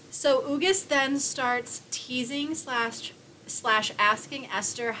 Mags. So August then starts teasing slash asking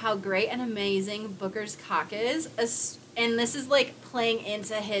Esther how great and amazing Booker's cock is, and this is like playing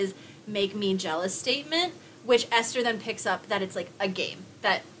into his make me jealous statement, which Esther then picks up that it's like a game,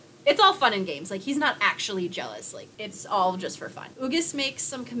 that it's all fun and games. Like, he's not actually jealous. Like, it's all just for fun. August makes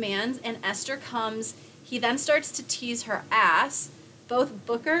some commands, and Esther comes. He then starts to tease her ass. Both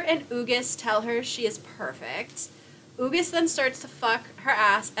Booker and August tell her she is perfect. August then starts to fuck her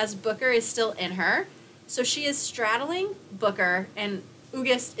ass as Booker is still in her. So she is straddling Booker, and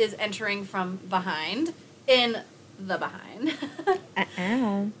August is entering from behind. In the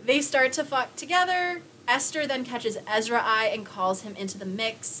behind. They start to fuck together. Esther then catches Ezra eye and calls him into the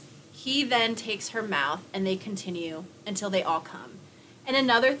mix. He then takes her mouth, and they continue until they all come. And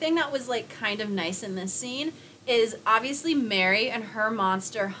another thing that was like kind of nice in this scene is obviously Mary and her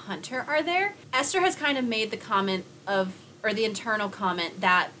monster Hunter are there. Esther has kind of made the comment or the internal comment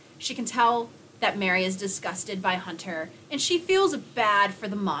that she can tell that Mary is disgusted by Hunter, and she feels bad for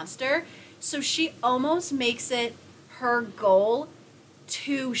the monster, so she almost makes it her goal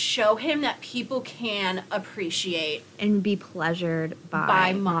to show him that people can appreciate and be pleasured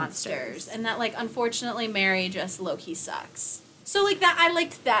by monsters. And that, like, unfortunately, Mary just low-key sucks. So, like, that, I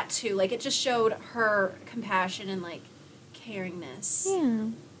liked that, too. Like, it just showed her compassion and, like, caringness. Yeah.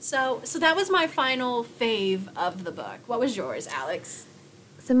 So that was my final fave of the book. What was yours, Alex?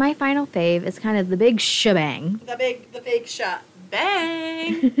 So my final fave is kind of the big shebang. The big shot.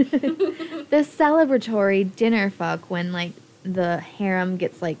 Bang! The celebratory dinner fuck when, like, the harem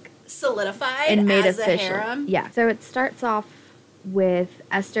gets, like, solidified and made as official. A harem. Yeah. So it starts off with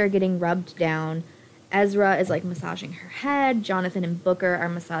Esther getting rubbed down. Ezra is, like, massaging her head. Jonathan and Booker are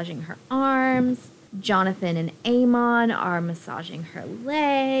massaging her arms. Jonathan and Amon are massaging her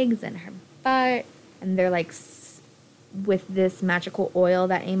legs and her butt. And they're, like, with this magical oil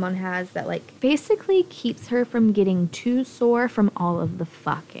that Amon has that, like, basically keeps her from getting too sore from all of the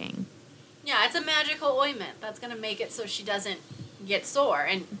fucking. Yeah, it's a magical ointment that's going to make it so she doesn't get sore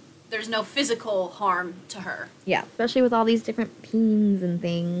and there's no physical harm to her. Yeah, especially with all these different peens and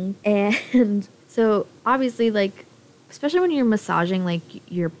things. And so, obviously, like, especially when you're massaging, like,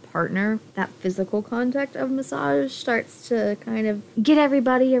 your partner, that physical contact of massage starts to kind of get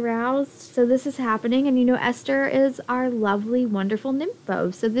everybody aroused. So this is happening, and, you know, Esther is our lovely, wonderful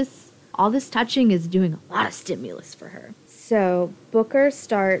nympho. So all this touching is doing a lot of stimulus for her. So Booker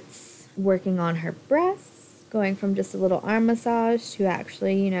starts working on her breasts, going from just a little arm massage to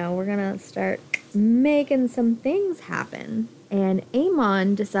actually, you know, we're going to start making some things happen. And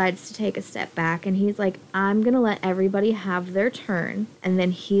Amon decides to take a step back, and he's like, I'm going to let everybody have their turn. And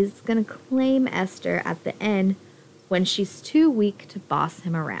then he's going to claim Esther at the end when she's too weak to boss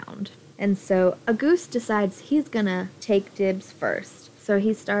him around. And so Auguste decides he's going to take dibs first. So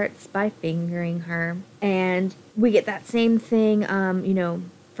he starts by fingering her. And we get that same thing, you know,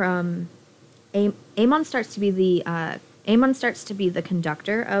 from Amon starts to be the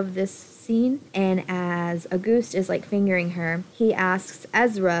conductor of this scene. And as Auguste is like fingering her, he asks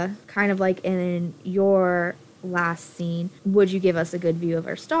Ezra, kind of like in your last scene, would you give us a good view of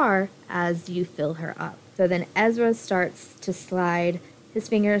our star as you fill her up? So then Ezra starts to slide his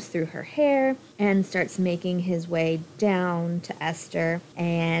fingers through her hair and starts making his way down to Esther,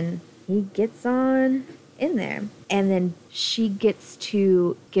 and he gets on in there. And then she gets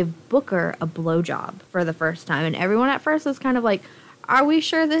to give Booker a blowjob for the first time, and everyone at first was kind of like, are we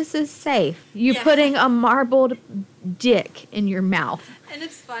sure this is safe? You putting a marbled dick in your mouth. And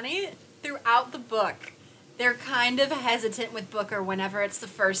it's funny, throughout the book, they're kind of hesitant with Booker whenever it's the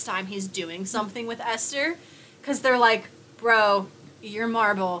first time he's doing something with Esther, because they're like, bro, you're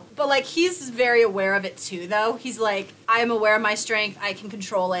marble. But, like, he's very aware of it, too, though. He's like, I'm aware of my strength. I can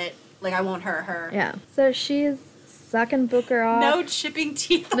control it. Like, I won't hurt her. Yeah. So she's sucking Booker off. No chipping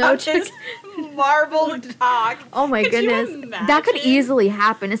teeth on his marble cock. Oh, my goodness. That could easily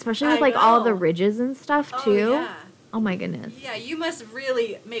happen, especially with, like, all the ridges and stuff, too. Oh, yeah. Oh, my goodness. Yeah, you must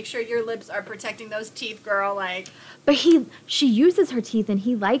really make sure your lips are protecting those teeth, girl. Like, but she uses her teeth and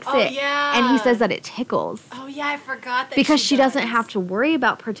he likes it. Yeah. And he says that it tickles. Oh, yeah, I forgot that. Because she doesn't have to worry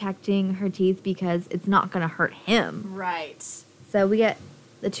about protecting her teeth because it's not going to hurt him. Right. So we get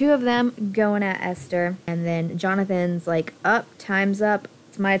the two of them going at Esther, and then Jonathan's like, up, time's up.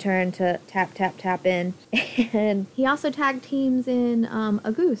 It's my turn to tap in. And he also tag teams in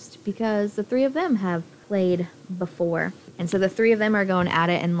Auguste because the three of them have played before. And so the three of them are going at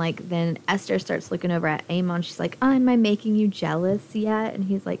it, and like then Esther starts looking over at Amon. She's like, oh, am I making you jealous yet? And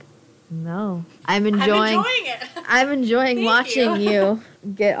he's like, no. I'm enjoying it. I'm enjoying watching you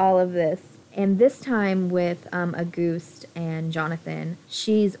get all of this. And this time with Auguste and Jonathan,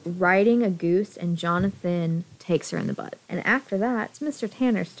 she's riding Auguste and Jonathan takes her in the butt. And after that, it's Mr.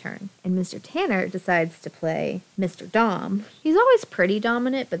 Tanner's turn. And Mr. Tanner decides to play Mr. Dom. He's always pretty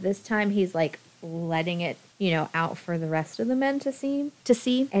dominant, but this time he's like letting it, out for the rest of the men to see.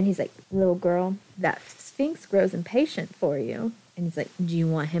 And he's like, little girl, that Sphinx grows impatient for you. And he's like, do you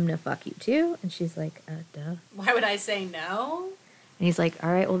want him to fuck you too? And she's like, duh. Why would I say no? And he's like,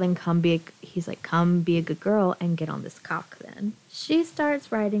 all right, well then come be a good girl and get on this cock then. She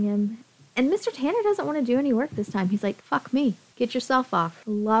starts riding him. And Mr. Tanner doesn't want to do any work this time. He's like, fuck me. Get yourself off.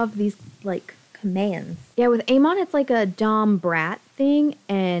 Love these, commands. Yeah, with Amon, it's like a Dom brat thing,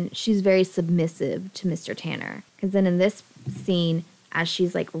 and she's very submissive to Mr. Tanner. Because then in this scene, as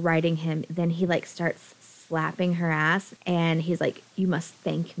she's, riding him, then he, starts slapping her ass, and he's like, you must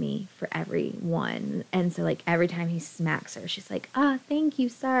thank me for everyone. And so, every time he smacks her, she's like, thank you,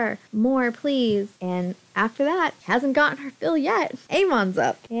 sir. More, please. And after that, hasn't gotten her fill yet. Amon's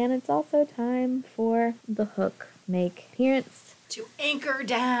up. And it's also time for the hook make appearance. To anchor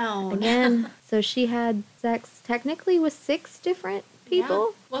down. Again. So she had sex technically with 6 different people.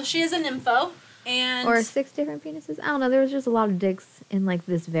 Yeah. Well, she is a nympho. Or 6 different penises. I don't know. There was just a lot of dicks in,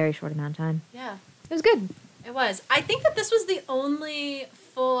 this very short amount of time. Yeah. It was good. It was. I think that this was the only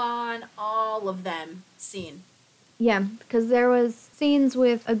full-on all of them scene. Yeah, because there was scenes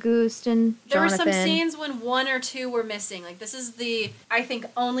with Auguste and Jonathan. There were some scenes when 1 or 2 were missing. This is the, I think,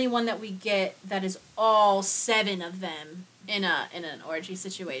 only one that we get that is all 7 of them in an orgy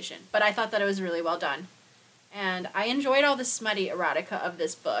situation. But I thought that it was really well done. And I enjoyed all the smutty erotica of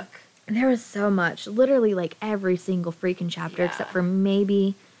this book. There was so much. Literally, every single freaking chapter except for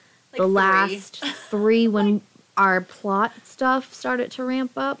maybe the 3. last 3 when our plot stuff started to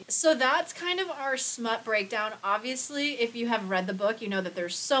ramp up. So that's kind of our smut breakdown. Obviously, if you have read the book, you know that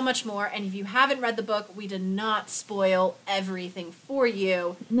there's so much more. And if you haven't read the book, we did not spoil everything for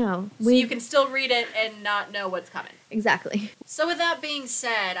you. No. So you can still read it and not know what's coming. Exactly. So with that being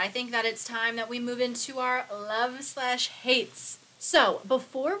said, I think that it's time that we move into our love/hates. So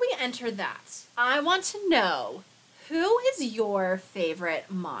before we enter that, I want to know, who is your favorite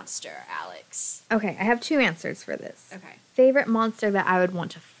monster, Alex? Okay, I have 2 answers for this. Okay. Favorite monster that I would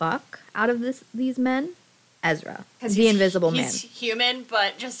want to fuck out of these men? Ezra. The Invisible Man. He's human,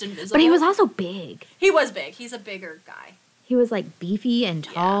 but just invisible. But he was also big. He was big. He's a bigger guy. He was, beefy and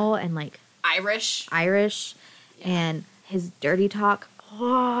tall and, Irish. Yeah. And his dirty talk.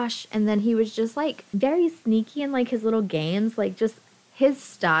 Gosh. And then he was just, very sneaky in, his little games. Just his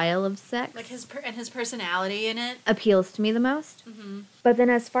style of sex. His personality in it. Appeals to me the most. Mm-hmm. But then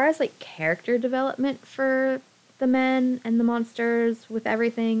as far as, character development for the men and the monsters with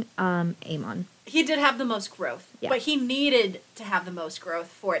everything, Amon. He did have the most growth. Yeah. But he needed to have the most growth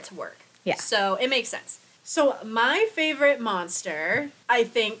for it to work. Yeah. So it makes sense. So my favorite monster, I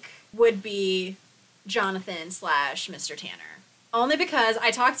think, would be Jonathan / Mr. Tanner. Only because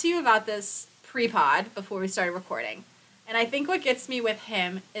I talked to you about this pre-pod before we started recording. And I think what gets me with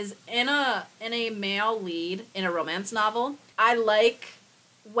him is in a male lead in a romance novel, I like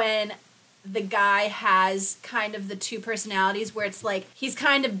when the guy has kind of the two personalities where it's like he's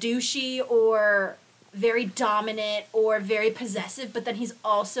kind of douchey or very dominant or very possessive, but then he's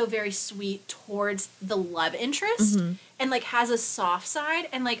also very sweet towards the love interest and like has a soft side.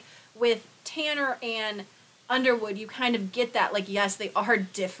 And like with Tanner and Underwood, you kind of get that. Like, yes, they are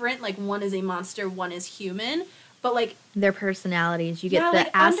different. Like, one is a monster, one is human. But, like... their personalities. You get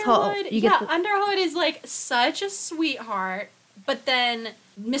the asshole. Underwood is, like, such a sweetheart. But then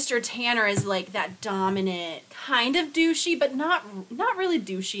Mr. Tanner is, like, that dominant, kind of douchey, but not really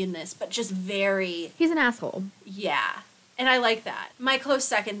douchey in this, but just very... he's an asshole. Yeah. And I like that. My close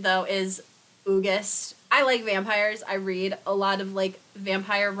second, though, is August. I like vampires. I read a lot of, like,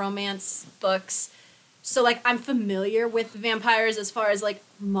 vampire romance books. So, like, I'm familiar with vampires as far as, like,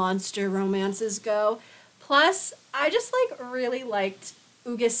 monster romances go. Plus, I just, like, really liked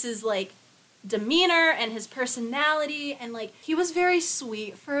August's, like, demeanor and his personality. And, like, he was very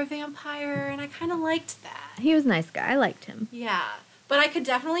sweet for a vampire, and I kind of liked that. He was a nice guy. I liked him. Yeah. But I could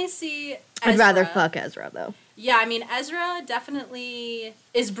definitely see Ezra. I'd rather fuck Ezra, though. Yeah, I mean, Ezra definitely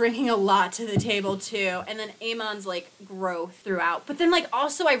is bringing a lot to the table, too. And then Amon's, like, growth throughout. But then, like,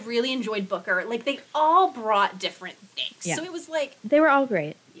 also I really enjoyed Booker. Like, they all brought different things. Yeah. So it was, like... they were all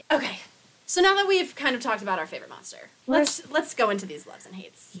great. Okay. So now that we've kind of talked about our favorite monster, let's go into these loves and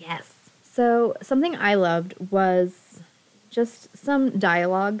hates. Yes. So something I loved was just some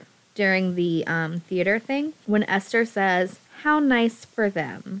dialogue during the theater thing. When Esther says, "How nice for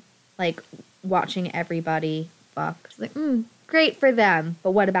them." Like... watching everybody fuck. She's like, great for them, but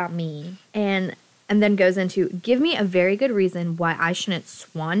what about me? And then goes into, give me a very good reason why I shouldn't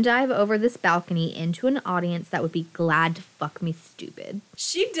swan dive over this balcony into an audience that would be glad to fuck me stupid.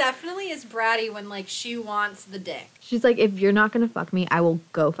 She definitely is bratty when, like, she wants the dick. She's like, if you're not gonna fuck me, I will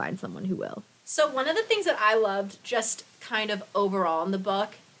go find someone who will. So one of the things that I loved just kind of overall in the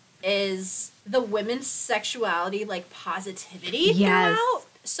book is the women's sexuality, like, positivity throughout.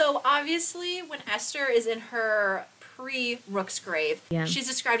 So, obviously, when Esther is in her pre-Rooksgrave, she's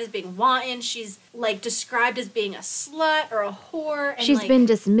described as being wanton. She's, like, described as being a slut or a whore. And she's been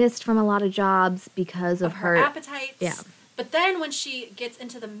dismissed from a lot of jobs because of her appetites. Yeah. But then when she gets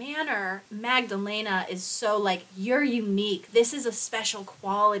into the Manor, Magdalena is so, like, you're unique. This is a special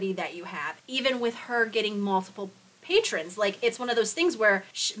quality that you have. Even with her getting multiple patrons. Like, it's one of those things where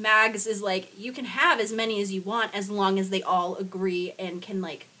Mags is like, you can have as many as you want as long as they all agree and can,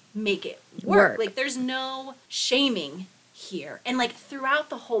 like, make it work. Like, there's no shaming here. And, like, throughout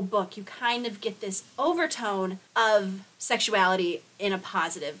the whole book, you kind of get this overtone of sexuality in a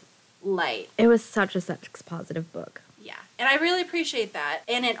positive light. It was such a sex positive book. Yeah. And I really appreciate that.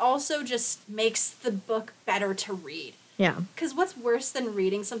 And it also just makes the book better to read. Yeah. Because what's worse than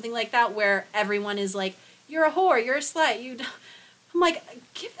reading something like that where everyone is like, you're a whore, you're a slut, I'm like,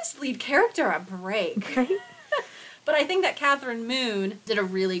 give this lead character a break. Right? But I think that Kathryn Moon did a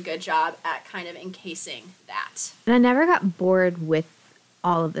really good job at kind of encasing that. And I never got bored with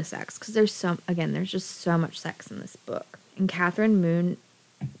all of the sex, because there's just so much sex in this book. And Kathryn Moon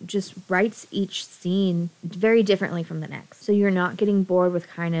just writes each scene very differently from the next. So you're not getting bored with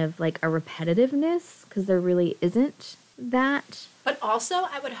kind of like a repetitiveness, because there really isn't that. But also,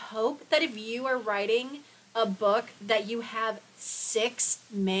 I would hope that if you are writing a book that you have 6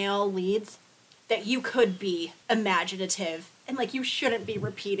 male leads, that you could be imaginative and, like, you shouldn't be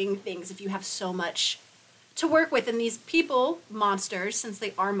repeating things if you have so much to work with. And these people, monsters, since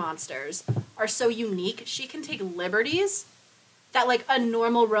they are monsters, are so unique. She can take liberties that, like, a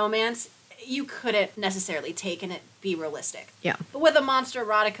normal romance you couldn't necessarily take and it be realistic. Yeah. But with a monster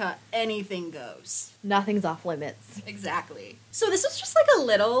erotica, anything goes. Nothing's off limits. Exactly. So this was just like a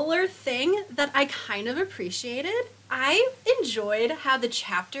littler thing that I kind of appreciated. I enjoyed how the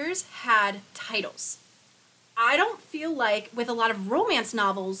chapters had titles. I don't feel like with a lot of romance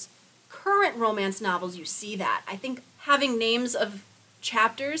novels, current romance novels, you see that. I think having names of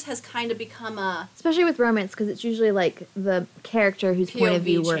chapters has kind of become a... especially with romance, because it's usually like the character whose point of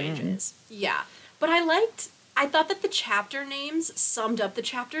view we're in. Yeah. But I thought that the chapter names summed up the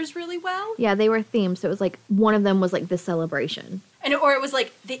chapters really well. Yeah, they were themed, so it was like one of them was like the celebration. Or it was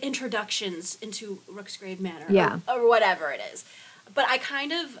like the introductions into Rooksgrave Manor. Yeah. Or whatever it is. But I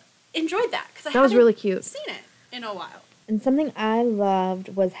kind of enjoyed that, because I was really cute. Seen it in a while. And something I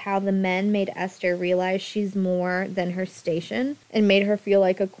loved was how the men made Esther realize she's more than her station and made her feel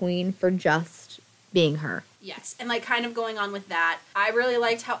like a queen for just being her. Yes, and, like, kind of going on with that, I really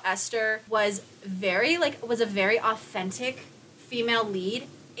liked how Esther was a very authentic female lead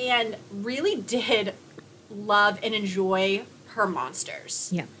and really did love and enjoy her monsters.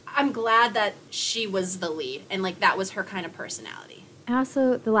 Yeah. I'm glad that she was the lead and like that was her kind of personality. And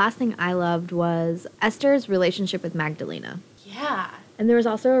also, the last thing I loved was Esther's relationship with Magdalena. Yeah. And there was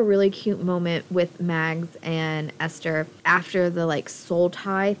also a really cute moment with Mags and Esther after the like soul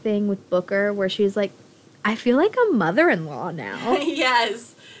tie thing with Booker where she's like, I feel like a mother-in-law now.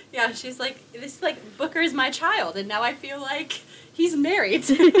 Yes. Yeah, she's like, this like Booker's my child and now I feel like he's married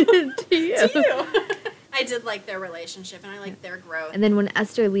to you. to you. I did like their relationship and I like their growth. And then when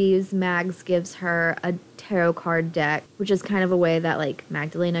Esther leaves, Mags gives her a tarot card deck, which is kind of a way that like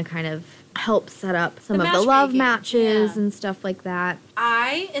Magdalena kind of helps set up some of the love matches and stuff like that.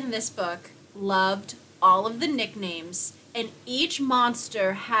 I, in this book, loved all of the nicknames, and each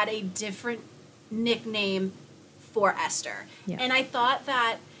monster had a different nickname for Esther. Yeah. And I thought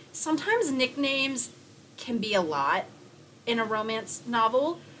that sometimes nicknames can be a lot in a romance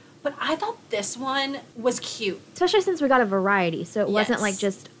novel, but I thought this one was cute. Especially since we got a variety, so it wasn't like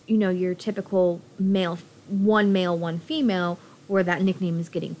just, you know, your typical male, one female, where that nickname is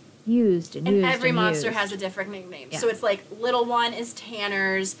getting used and used. And every monster has a different nickname. Yeah. So it's like, little one is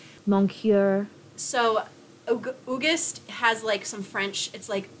Tanner's. Moncure. So Auguste has like some French, it's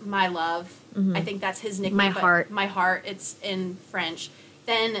like my love. Mm-hmm. I think that's his nickname. My heart. My heart, it's in French.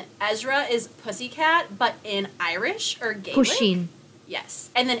 Then Ezra is Pussycat, but in Irish or Gaelic. Pusheen. Yes.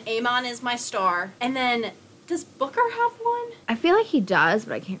 And then Amon is my star. And then, does Booker have one? I feel like he does,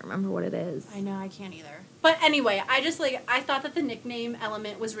 but I can't remember what it is. I know, I can't either. But anyway, I thought that the nickname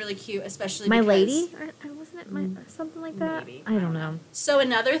element was really cute, especially My because... Lady? Or wasn't it something like that? Maybe. I don't know. So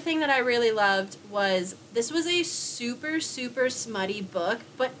another thing that I really loved was, this was a super, super smutty book,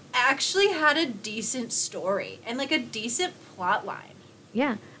 but actually had a decent story and like a decent plot line.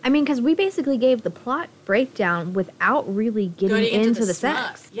 Yeah. I mean, because we basically gave the plot breakdown without really getting into the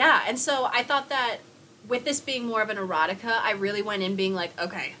sex. Yeah, and so I thought that with this being more of an erotica, I really went in being like,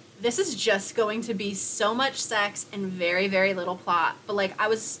 okay, this is just going to be so much sex and very, very little plot. But like, I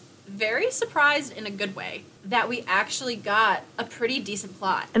was very surprised in a good way that we actually got a pretty decent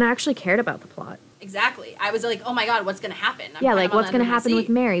plot. And I actually cared about the plot. Exactly. I was like, oh my God, what's going to happen? Yeah, like what's going to happen with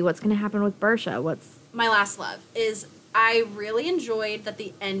Mary? What's going to happen with Bersha? My last love is... I really enjoyed that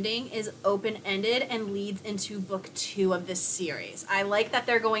the ending is open-ended and leads into book 2 of this series. I like that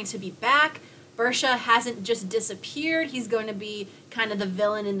they're going to be back. Bersha hasn't just disappeared. He's going to be kind of the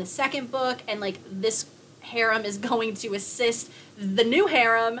villain in the second book, and like this harem is going to assist the new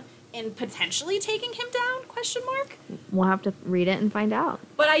harem in potentially taking him down, question mark? We'll have to read it and find out.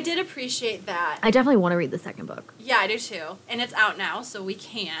 But I did appreciate that. I definitely want to read the second book. Yeah, I do too. And it's out now, so we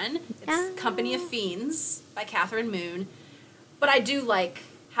can. It's Company of Fiends by Kathryn Moon. But I do like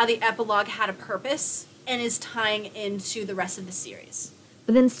how the epilogue had a purpose and is tying into the rest of the series.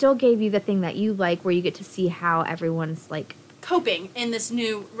 But then still gave you the thing that you like, where you get to see how everyone's like coping in this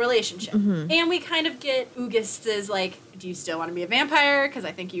new relationship. Mm-hmm. And we kind of get Auguste's like, do you still want to be a vampire? Because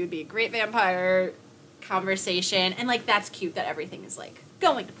I think you would be a great vampire conversation. And like, that's cute that everything is like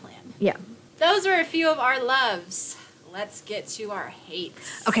going to plan. Yeah. Those are a few of our loves. Let's get to our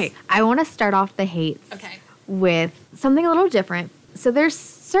hates. Okay, I want to start off the hates with something a little different. So there's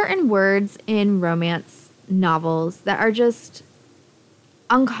certain words in romance novels that are just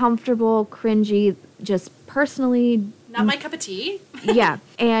uncomfortable, cringy, just personally... Not my cup of tea. Yeah,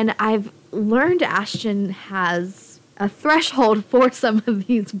 and I've learned Ashton has a threshold for some of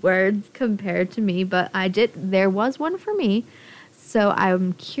these words compared to me, but there was one for me. So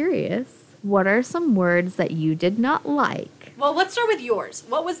I'm curious, what are some words that you did not like? Well, let's start with yours.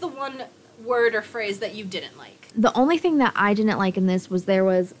 What was the one word or phrase that you didn't like? The only thing that I didn't like in this was there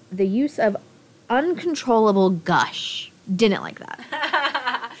was the use of uncontrollable gush. Didn't like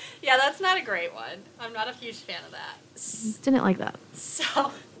that. Yeah, that's not a great one. I'm not a huge fan of that. Didn't like that.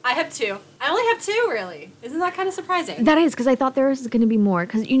 So, I have 2. I only have 2, really. Isn't that kind of surprising? That is, because I thought there was going to be more.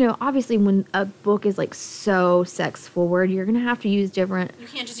 Because, you know, obviously when a book is, like, so sex-forward, you're going to have to use different... You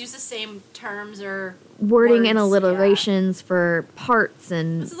can't just use the same terms or... wording and alliterations for parts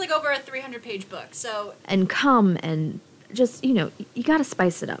and... This is, like, over a 300-page book, so... And come and... Just, you know, you got to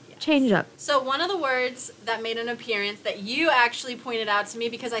spice it up. Yes. Change up. So one of the words that made an appearance that you actually pointed out to me,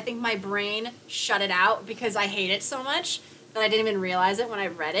 because I think my brain shut it out because I hate it so much that I didn't even realize it when I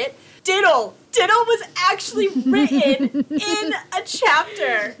read it. Diddle! Diddle was actually written in a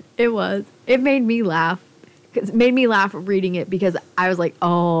chapter. It was. It made me laugh. It made me laugh reading it because I was like,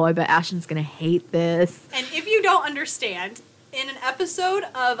 oh, I bet Ashton's going to hate this. And if you don't understand, in an episode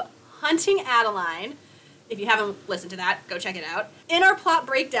of Hunting Adeline... If you haven't listened to that, go check it out. In our plot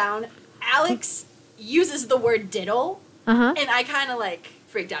breakdown, Alex uses the word diddle, and I kind of like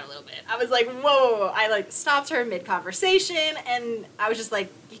freaked out a little bit. I was like, whoa. I, like, stopped her mid-conversation, and I was just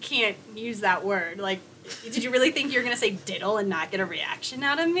like, you can't use that word. Like, did you really think you were going to say diddle and not get a reaction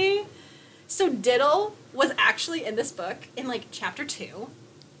out of me? So diddle was actually in this book in, like, chapter 2.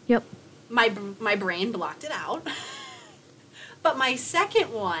 Yep. My brain blocked it out. But my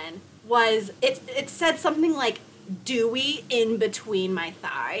second one was, it said something like, dewy in between my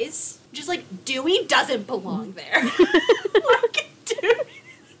thighs. Just like, dewy doesn't belong there. Like, dewy.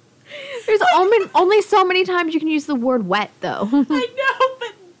 There's only so many times you can use the word wet, though. I know,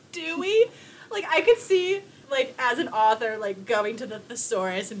 but dewy? Like, I could see, like, as an author, like, going to the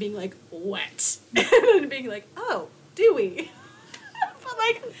thesaurus and being like, wet. And then being like, oh, dewy. But,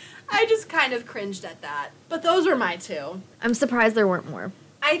 like, I just kind of cringed at that. But those were my two. I'm surprised there weren't more.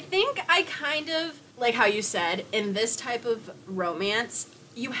 I think I kind of, like how you said, in this type of romance,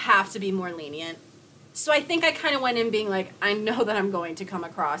 you have to be more lenient. So I think I kind of went in being like, I know that I'm going to come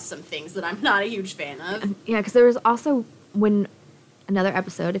across some things that I'm not a huge fan of. Yeah, because there was also, when another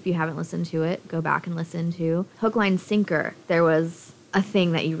episode, if you haven't listened to it, go back and listen to Hook, Line, Sinker. There was a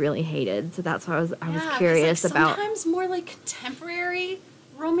thing that you really hated. So that's why I was curious about. Sometimes more like contemporary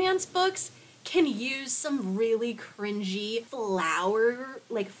romance books can use some really cringy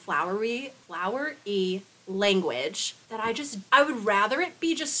flowery language that I would rather it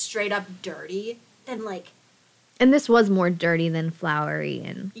be just straight up dirty than like. And this was more dirty than flowery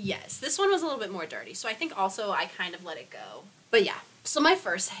and. Yes, this one was a little bit more dirty. So I think also I kind of let it go. But yeah. So my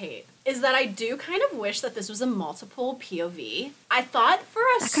first hate is that I do kind of wish that this was a multiple POV. I thought for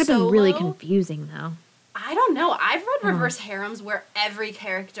a that could have been really confusing though. I don't know. I've read reverse harems where every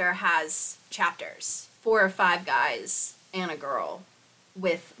character has chapters. 4 or 5 guys and a girl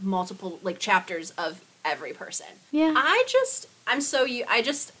with multiple, like, chapters of every person. Yeah. I just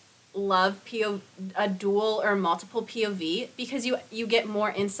love a dual or multiple POV because you get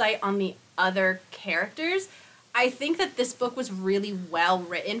more insight on the other characters. I think that this book was really well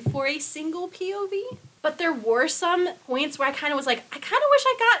written for a single POV. But there were some points where I kind of was like, I kind of wish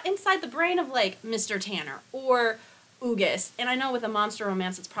I got inside the brain of, like, Mr. Tanner or Ugas. And I know with a monster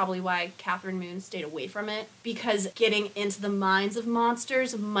romance, it's probably why Kathryn Moon stayed away from it. Because getting into the minds of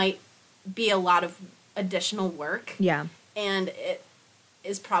monsters might be a lot of additional work. Yeah. And it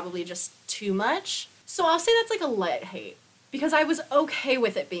is probably just too much. So I'll say that's, like, a light hate. Because I was okay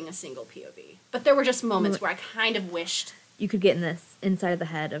with it being a single POV. But there were just moments where I kind of wished. You could get in this inside of the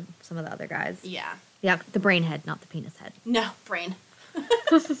head of some of the other guys. Yeah. Yeah, the brain head, not the penis head. No, brain.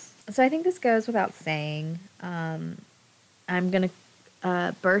 So I think this goes without saying. I'm going to...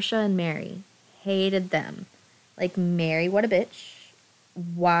 Bersha and Mary. Hated them. Like, Mary, what a bitch.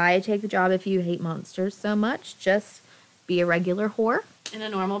 Why take the job if you hate monsters so much? Just be a regular whore. In a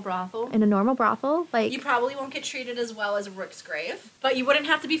normal brothel. Like, you probably won't get treated as well as Rooksgrave, but you wouldn't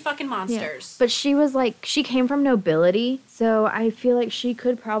have to be fucking monsters. Yeah. But she was like, she came from nobility, so I feel like she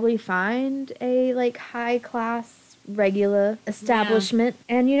could probably find a, like, high-class, regular establishment.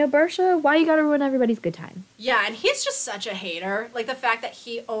 Yeah. And, you know, Bersha, why you gotta ruin everybody's good time? Yeah, and he's just such a hater. Like, the fact that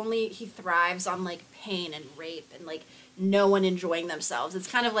he thrives on, like, pain and rape and, like, no one enjoying themselves.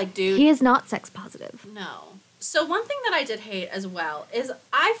 It's kind of like, dude. He is not sex positive. No. So one thing that I did hate as well is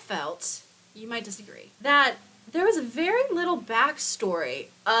I felt, you might disagree, that there was very little backstory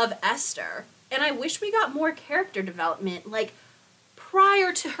of Esther, and I wish we got more character development, like,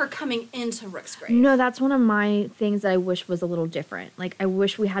 prior to her coming into Rooksgrave. No, that's one of my things that I wish was a little different. Like, I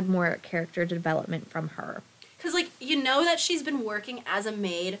wish we had more character development from her. Because, like, you know that she's been working as a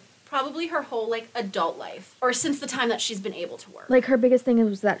maid probably her whole, like, adult life. Or since the time that she's been able to work. Like, her biggest thing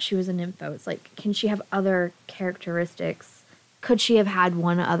was that she was a nympho. It's like, can she have other characteristics? Could she have had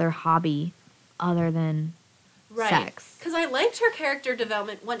one other hobby other than sex? Because I liked her character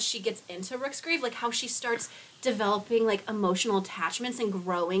development once she gets into Rooksgrave. Like, how she starts developing, like, emotional attachments and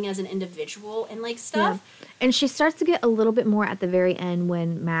growing as an individual and, like, stuff. Yeah. And she starts to get a little bit more at the very end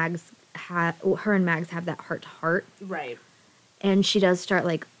when her and Mags have that heart-to-heart. Right. And she does start,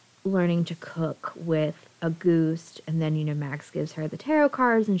 like, learning to cook with Auguste, and then, you know, Max gives her the tarot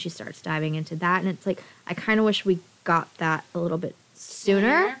cards and she starts diving into that, and it's like, I kind of wish we got that a little bit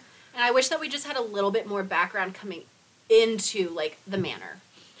sooner. And I wish that we just had a little bit more background coming into, like, the manor.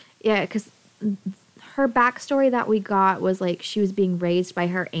 Yeah, because her backstory that we got was, like, she was being raised by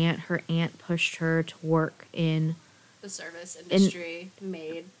her aunt pushed her to work in the service industry,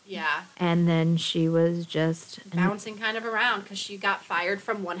 maid, yeah. And then she was just bouncing kind of around because she got fired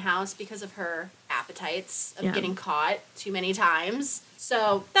from one house because of her appetites of getting caught too many times.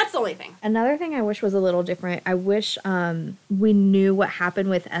 So that's the only thing. Another thing I wish was a little different. I wish we knew what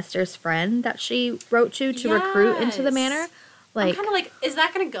happened with Esther's friend that she wrote to recruit into the manor. Like, I'm kind of like, is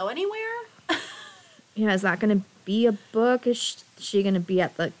that going to go anywhere? yeah, is that going to be a book? Is she going to be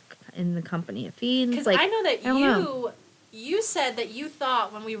in the company of fiends? Because Like, I know that I don't know. you said that you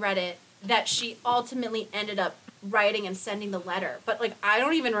thought when we read it that she ultimately ended up writing and sending the letter. But, like, I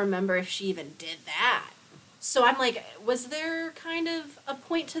don't even remember if she even did that. So I'm like, was there kind of a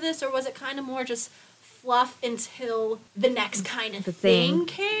point to this, or was it kind of more just fluff until the next kind of thing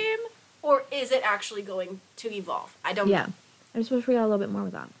came? Or is it actually going to evolve? I don't know. Yeah. I just wish we got a little bit more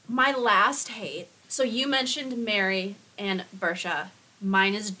with that. My last hate. So you mentioned Mary and Bersha.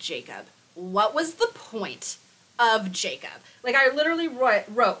 Mine is Jacob. What was the point of Jacob? Like, I literally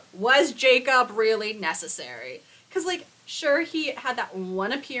wrote, was Jacob really necessary? Because, like, sure, he had that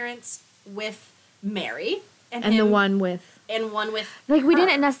one appearance with Mary. And the one with... And one with Like, her. we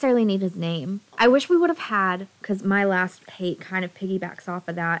didn't necessarily need his name. I wish we would have had, because my last hate kind of piggybacks off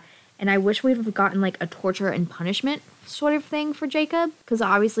of that, and I wish we'd have gotten, like, a torture and punishment sort of thing for Jacob. Because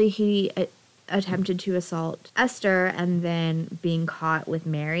obviously he attempted to assault Esther and then being caught with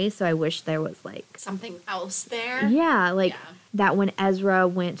Mary. So I wish there was, like... something else there. Yeah, like, that when Ezra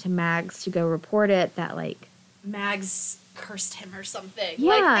went to Mags to go report it, that, like... Mags cursed him or something.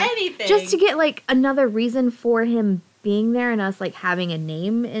 Yeah. Like, anything. Just to get, like, another reason for him being there and us, like, having a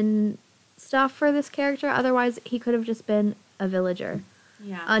name and stuff for this character. Otherwise, he could have just been a villager.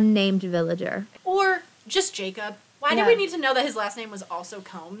 Yeah. Unnamed villager. Or just Jacob. Why do we need to know that his last name was also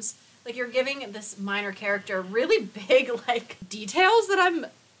Combs? Like, you're giving this minor character really big, like, details that I'm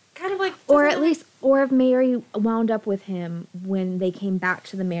kind of like... Or at least, or if Mary wound up with him when they came back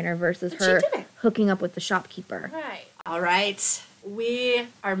to the manor versus her hooking up with the shopkeeper. Right. All right. We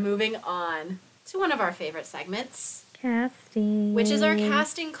are moving on to one of our favorite segments. Casting. Which is our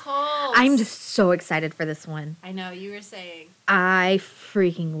casting calls. I'm just so excited for this one. I know, you were saying. I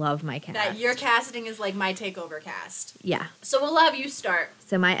freaking love my cast. That your casting is like my takeover cast. Yeah. So we'll have you start.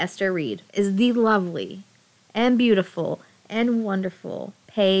 So my Esther Reed is the lovely and beautiful and wonderful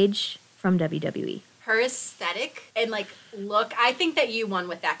Paige from WWE. Her aesthetic and, like, look, I think that you won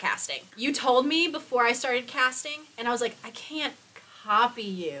with that casting. You told me before I started casting, and I was like, I can't copy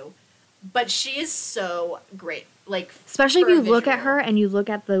you. But she is so great. Like, especially if you look at her and you look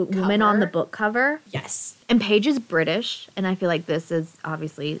at the woman on the book cover. Yes. And Paige is British, and I feel like this is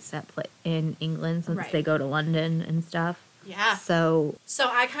obviously set in England since they go to London and stuff. Yeah. So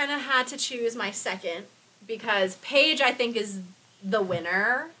I kind of had to choose my second because Paige, I think, is the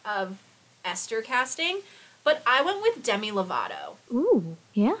winner of Esther casting, but I went with Demi Lovato. Ooh,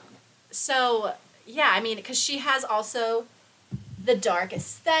 yeah. So, yeah, I mean, because she has also the dark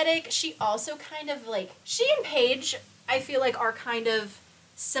aesthetic. She also kind of, like, she and Paige, I feel like, are kind of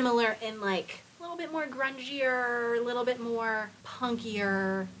similar in, like, a little bit more grungier, a little bit more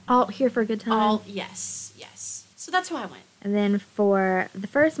punkier. All here for a good time. Yes. So that's who I went. And then for the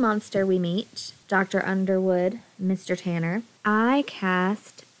first monster we meet, Dr. Underwood, Mr. Tanner, I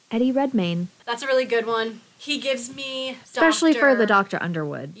cast Eddie Redmayne. That's a really good one. He gives me especially for the Dr.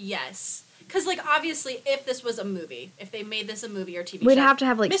 Underwood. Yes. Because, like, obviously, if this was a movie, if they made this a movie or TV show, we'd have to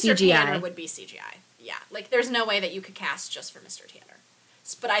have, like, Mr. CGI. Tanner would be CGI. Yeah. Like, there's no way that you could cast just for Mr. Tanner.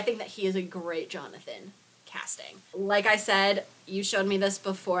 But I think that he is a great Jonathan casting. Like I said, you showed me this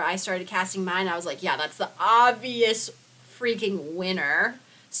before I started casting mine. I was like, yeah, that's the obvious freaking winner.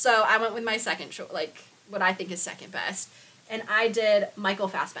 So I went with my second choice, like, what I think is second best. And I did Michael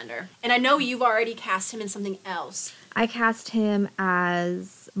Fassbender. And I know you've already cast him in something else. I cast him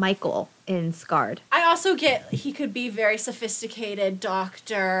as Michael in Scarred. I also get he could be very sophisticated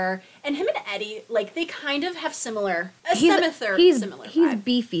doctor. And him and Eddie, like, they kind of have similar, similar He's vibe.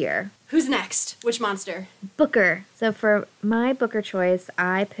 beefier. Who's next? Which monster? Booker. So for my Booker choice,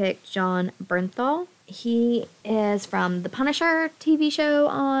 I picked John Bernthal. He is from the Punisher TV show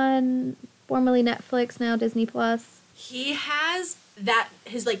on formerly Netflix, now Disney Plus. He has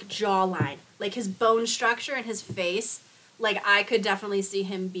his, like, jawline, like, his bone structure and his face. Like, I could definitely see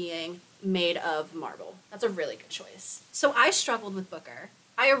him being made of marble. That's a really good choice. So I struggled with Booker.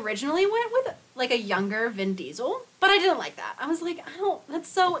 I originally went with, like, a younger Vin Diesel, but I didn't like that. I was like, that's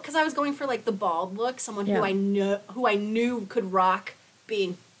so, because I was going for, like, the bald look, someone who I knew could rock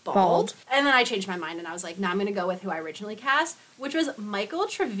being bald. And then I changed my mind and I was like, no, I'm going to go with who I originally cast, which was Michael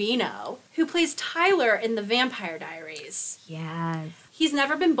Trevino, who plays Tyler in The Vampire Diaries. Yes. He's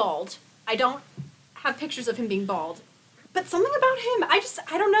never been bald. I don't have pictures of him being bald. But something about him,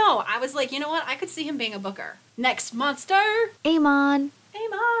 I don't know. I was like, you know what? I could see him being a Booker. Next monster. Amon.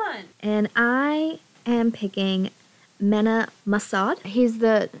 And I am picking Mena Massoud. He's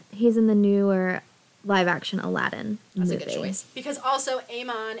in the newer live action Aladdin movie. That's a good choice. Because also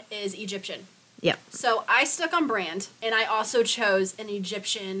Amon is Egyptian. Yep. So I stuck on brand, and I also chose an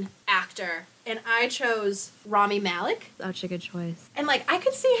Egyptian actor, and I chose Rami Malek. Such a good choice. And, like, I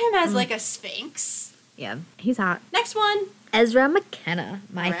could see him as, like, a sphinx. Yeah, he's hot. Next one. Ezra McKenna,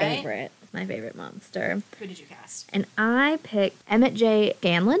 my All right. favorite. My favorite monster. Who did you cast? And I picked Emmett J.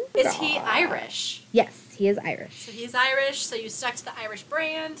 Scanlon. Is he Irish? Yes, he is Irish. So he's Irish, so you stuck to the Irish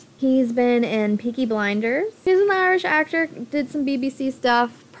brand. He's been in Peaky Blinders. He's an Irish actor, did some BBC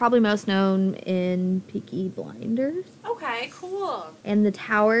stuff, probably most known in Peaky Blinders. Okay, cool. And the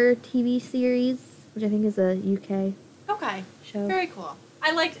Tower TV series, which I think is a UK Okay, show. very cool.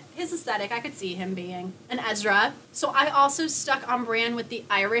 I liked his aesthetic. I could see him being an Ezra. So I also stuck on brand with the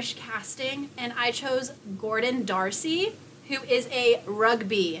Irish casting, and I chose Gordon Darcy, who is a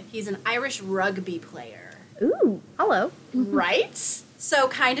rugby. He's an Irish rugby player. Ooh, hello. Right? So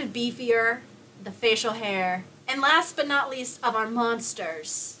kind of beefier, the facial hair. And last but not least of our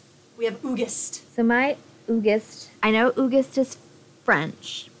monsters, we have August. So my August, I know August is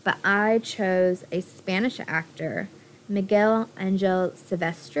French, but I chose a Spanish actor, Miguel Angel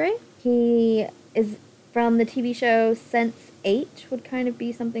Silvestre. He is from the TV show Sense8, would kind of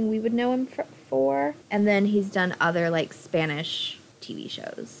be something we would know him for. And then he's done other, like, Spanish TV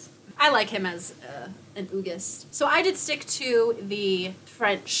shows. I like him as an August. So I did stick to the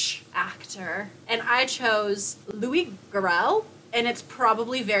French actor, and I chose Louis Garrel, and it's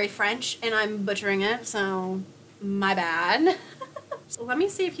probably very French, and I'm butchering it, so my bad. So let me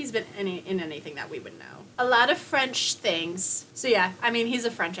see if he's been in anything that we would know. A lot of French things. So yeah, I mean, he's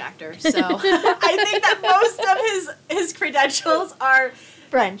a French actor, so I think that most of his credentials are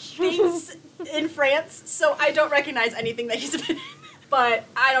French. things in France, so I don't recognize anything that he's been in. But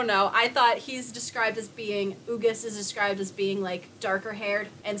I don't know. I thought August is described as being, like, darker haired,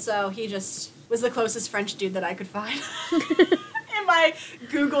 and so he just was the closest French dude that I could find in my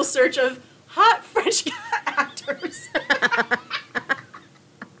Google search of hot French actors.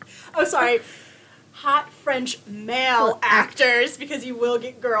 Oh, sorry. Hot French male actors, because you will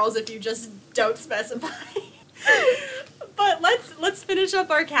get girls if you just don't specify. But let's finish up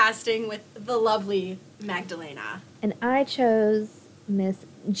our casting with the lovely Magdalena. And I chose Miss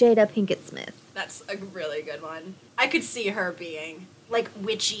Jada Pinkett Smith. That's a really good one. I could see her being, like,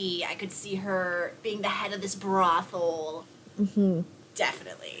 witchy. I could see her being the head of this brothel. Mm-hmm.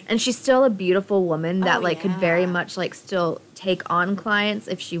 Definitely. And she's still a beautiful woman that, could very yeah. much, still take on clients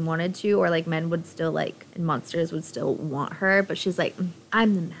if she wanted to, or, men would still, and monsters would still want her, but she's like,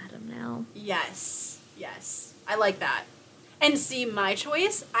 I'm the madam now. Yes. I like that. And see, my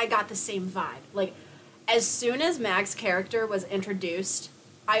choice, I got the same vibe. Like, as soon as Mag's character was introduced,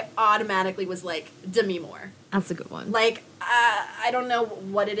 I automatically was like, Demi Moore. That's a good one. Like, I don't know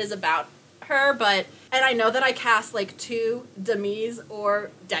what it is about her, but, and I know that I cast, two Demis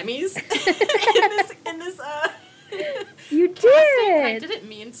or Demis in this You casting. I did! didn't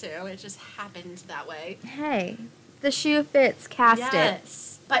mean to. It just happened that way. Hey, the shoe fits, cast it.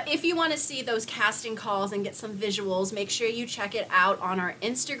 Yes. But if you want to see those casting calls and get some visuals, make sure you check it out on our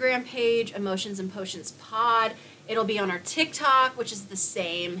Instagram page, Emotions and Potions Pod. It'll be on our TikTok, which is the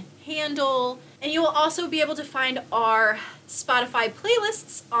same handle. And you will also be able to find our Spotify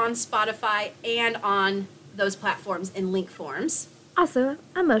playlists on Spotify and on those platforms in link forms. Also,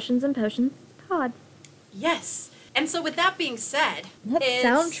 Emotions and Potions Pod. Yes. And so with that being said, Let's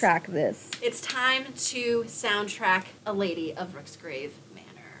soundtrack this. It's time to soundtrack A Lady of Rooksgrave Manor.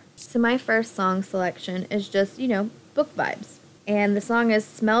 So my first song selection is just, book vibes. And the song is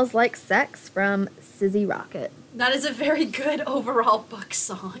Smells Like Sex from Sizzy Rocket. That is a very good overall book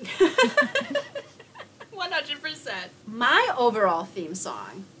song. 100%. My overall theme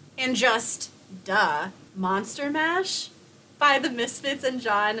song, and just, Monster Mash by the Misfits and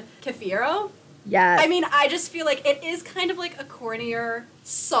John Cafiro. Yes. I mean, I just feel like it is kind of like a cornier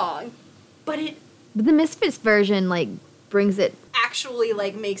song, but it But the Misfits version, brings it. actually,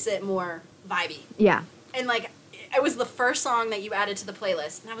 makes it more vibey. Yeah. And, it was the first song that you added to the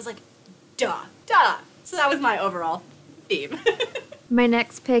playlist, and I was like, duh. So that was my overall theme. My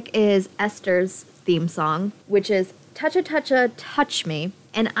next pick is Esther's theme song, which is Toucha Toucha Touch Me.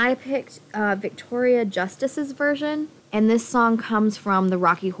 And I picked Victoria Justice's version, and this song comes from the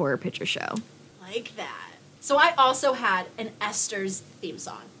Rocky Horror Picture Show. Like that. So I also had an Esther's theme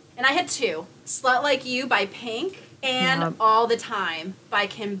song. And I had two. Slut Like You by Pink and Yep. All the Time by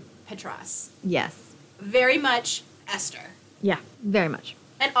Kim Petras. Yes. Very much Esther. Yeah, very much.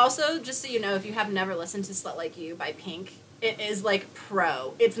 And also, just so you know, if you have never listened to Slut Like You by Pink, it is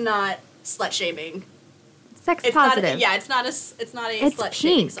pro. It's not slut shaming. Sex It's positive. it's not a It's slut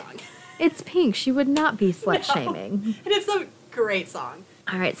shaming Pink. song. It's Pink. She would not be slut shaming. And it's a great song.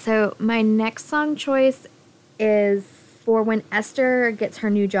 All right, so my next song choice is for when Esther gets her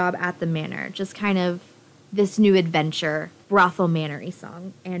new job at the Manor. Just kind of this new adventure, brothel manor-y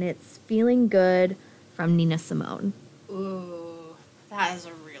song. And it's Feeling Good from Nina Simone. Ooh, that is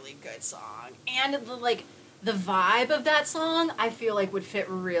a really good song. And the vibe of that song, I feel like would fit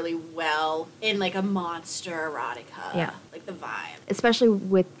really well in like a monster erotica. Yeah. Like the vibe. Especially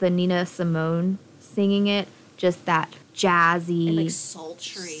with the Nina Simone singing it, just that jazzy, And like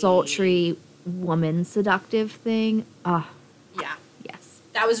sultry woman seductive thing. Oh, yeah. yes.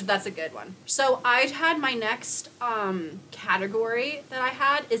 That's a good one. So I had my next category that I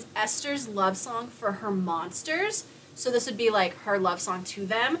had is Esther's love song for her monsters. So this would be like her love song to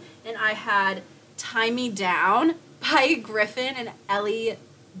them. And I had Tie Me Down by Griffin and Ellie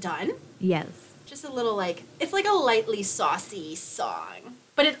Dunn. Yes. Just a little it's like a lightly saucy song.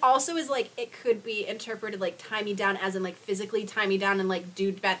 But it also is it could be interpreted tie me down as in physically tie me down and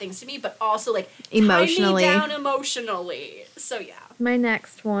do bad things to me, but also emotionally. Tie me down emotionally. So yeah. My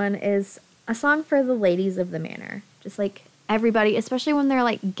next one is a song for the ladies of the Manor. Just everybody, especially when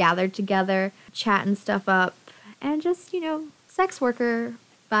they're gathered together, chatting stuff up, and just, sex worker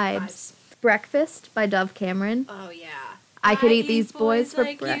vibes. Breakfast by Dove Cameron. Oh yeah. I could eat these boys for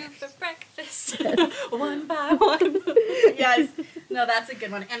like breakfast. you for breakfast. One by one. Yes. No, that's a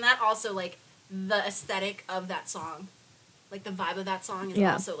good one. And that also the aesthetic of that song. The vibe of that song is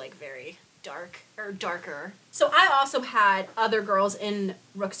also very dark or darker. So I also had Other Girls in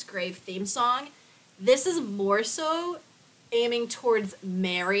Rooksgrave theme song. This is more so aiming towards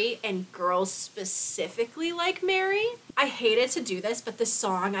Mary and girls specifically like Mary. I hated to do this, but this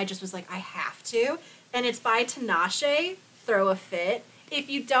song I just was I have to. And it's by Tinashe, Throw a Fit. If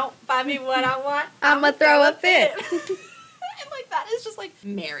you don't buy me what I want, I'ma throw a fit. And that is just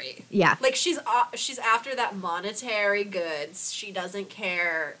Mary. Yeah. She's after that monetary goods. She doesn't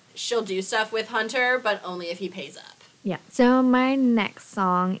care. She'll do stuff with Hunter, but only if he pays up. Yeah. So my next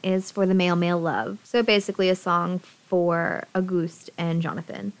song is for the Male Male Love. So basically a song for Auguste and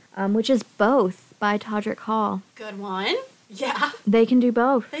Jonathan, which is both by Todrick Hall. Good one. Yeah. They can do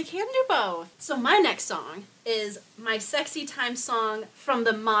both. They can do both. So my next song is my sexy time song from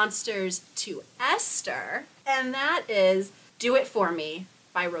the Monsters to Esther, and that is Do It For Me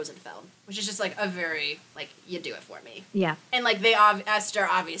by Rosenfeld, which is just a very you do it for me. Yeah. And Esther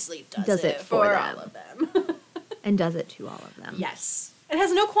obviously does it for all of them. And does it to all of them. Yes. It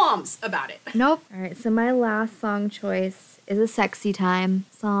has no qualms about it. Nope. All right, so my last song choice is a sexy time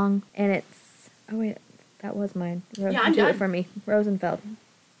song, and it's... Oh, wait, that was mine. I'm Do done. It For Me. Rosenfeld.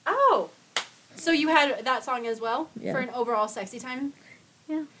 Oh. So you had that song as well? Yeah. For an overall sexy time?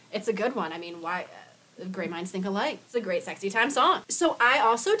 Yeah. It's a good one. I mean, why... great minds think alike. It's a great sexy time song. So I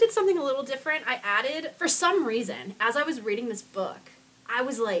also did something a little different. I added, for some reason, as I was reading this book, I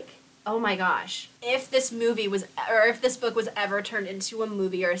was oh my gosh, if this book was ever turned into a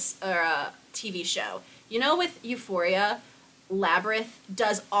movie or a TV show, with Euphoria, Labyrinth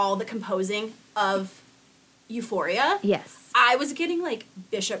does all the composing of Euphoria. Yes. I was getting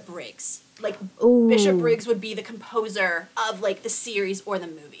Bishop Briggs. Ooh. Bishop Briggs would be the composer of the series or the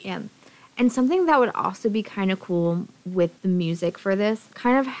movie. Yeah. And something that would also be kind of cool with the music for this,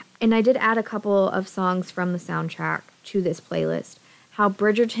 and I did add a couple of songs from the soundtrack to this playlist, how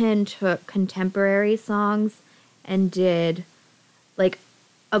Bridgerton took contemporary songs and did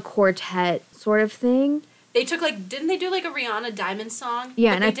a quartet sort of thing. They took didn't they do a Rihanna Diamond song?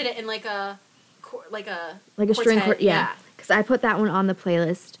 Yeah, but and they I did it in a string quartet. Yeah, because I put that one on the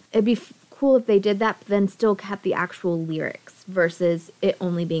playlist. It'd be cool if they did that, but then still kept the actual lyrics versus it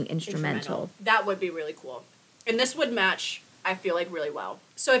only being instrumental. That would be really cool, and this would match. I feel really well.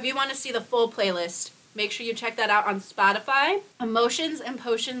 So if you want to see the full playlist, make sure you check that out on Spotify, Emotions and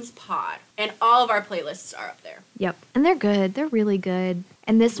Potions Pod. And all of our playlists are up there. Yep. And they're good. They're really good.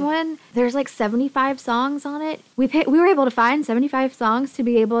 And this one, there's 75 songs on it. We were able to find 75 songs to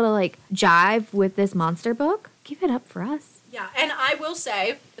be able to jive with this monster book. Give it up for us. Yeah, and I will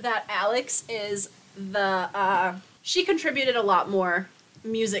say that Alex is she contributed a lot more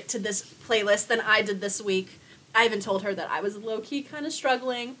music to this playlist than I did this week. I even told her that I was low-key kind of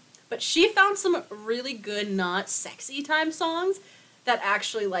struggling. But she found some really good, not sexy time songs that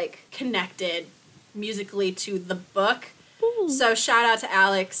actually connected musically to the book. So shout out to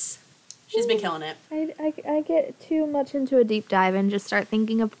Alex. She's been killing it. I get too much into a deep dive and just start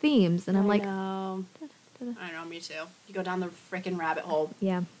thinking of themes, and I'm I know, me too. You go down the freaking rabbit hole.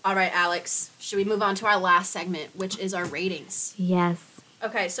 Yeah. All right, Alex. Should we move on to our last segment, which is our ratings? Yes.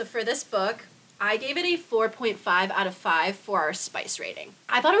 Okay, so for this book, I gave it a 4.5 out of 5 for our spice rating.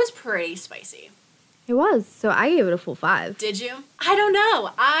 I thought it was pretty spicy. It was. So I gave it a full 5. Did you? I don't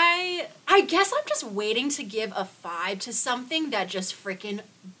know. I guess I'm just waiting to give a 5 to something that just freaking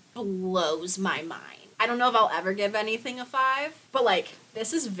blows my mind. I don't know if I'll ever give anything a 5, but like,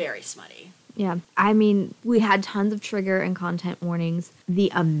 this is very smutty. Yeah. I mean, we had tons of trigger and content warnings.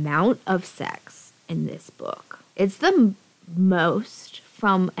 The amount of sex in this book, it's the most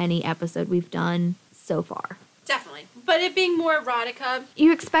from any episode we've done so far. Definitely. But it being more erotica.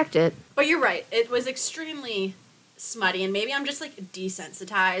 You expect it. But you're right. It was extremely smutty, and maybe I'm just like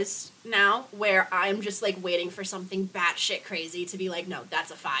desensitized now, where I'm just like waiting for something batshit crazy to be like, no,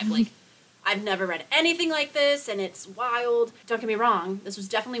 that's a 5. Like, I've never read anything like this, and it's wild. Don't get me wrong, this was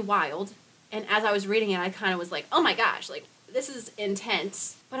definitely wild. And as I was reading it, I kind of was like, oh my gosh, like, this is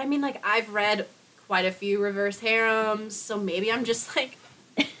intense. But I mean, like, I've read quite a few reverse harems, so maybe I'm just like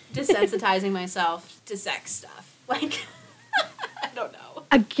desensitizing myself to sex stuff. Like, I don't know.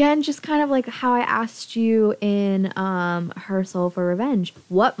 Again, just kind of like how I asked you in Her Soul for Revenge.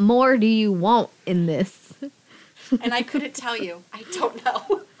 What more do you want in this? And I couldn't tell you. I don't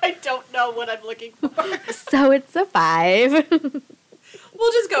know. I don't know what I'm looking for. So it's a 5.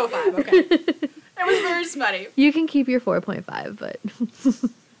 We'll just go 5, okay. It was very smutty. You can keep your 4.5, but...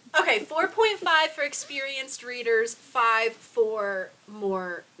 Okay, 4.5 for experienced readers, 5 for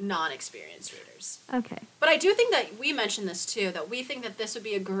more non-experienced readers. Okay. But I do think that we mentioned this too, that we think that this would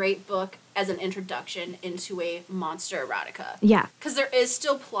be a great book as an introduction into a monster erotica. Yeah. Because there is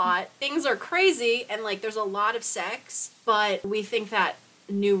still plot. Things are crazy, and like there's a lot of sex, but we think that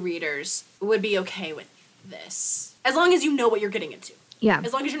new readers would be okay with this. As long as you know what you're getting into. Yeah.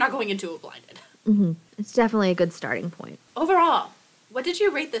 As long as you're not going into it blinded. Mm-hmm. It's definitely a good starting point. Overall, what did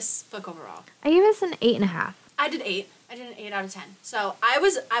you rate this book overall? I gave this an 8.5. I did 8. I did an 8 out of 10. So I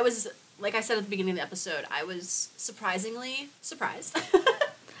was like I said at the beginning of the episode, I was surprisingly surprised.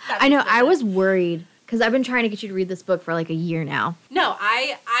 I know, I was worried because I've been trying to get you to read this book for like a year now. No,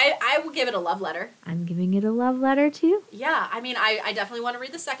 I will give it a love letter. I'm giving it a love letter too. Yeah, I mean, I definitely want to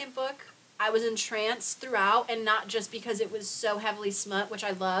read the second book. I was entranced throughout, and not just because it was so heavily smut, which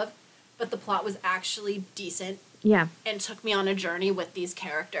I love, but the plot was actually decent. Yeah. And took me on a journey with these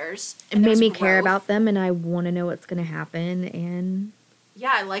characters. It made me care about them, and I want to know what's going to happen, and...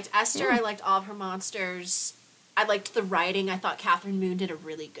 Yeah, I liked Esther. Yeah. I liked all of her monsters. I liked the writing. I thought Kathryn Moon did a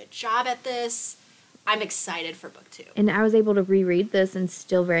really good job at this. I'm excited for book 2. And I was able to reread this and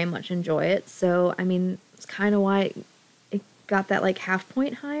still very much enjoy it, so, I mean, it's kind of why it got that, like, half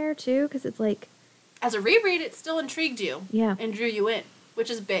point higher, too, because it's like... As a reread, it still intrigued you. Yeah. And drew you in,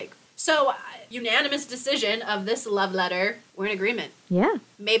 which is big. So, unanimous decision of this love letter. We're in agreement. Yeah.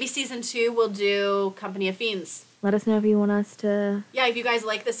 Maybe season 2 we'll do Company of Fiends. Let us know if you want us to... Yeah, if you guys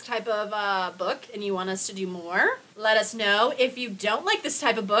like this type of book and you want us to do more, let us know. If you don't like this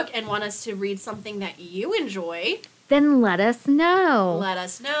type of book and want us to read something that you enjoy, then let us know. Let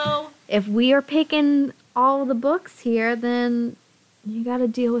us know. If we are picking all the books here, then you got to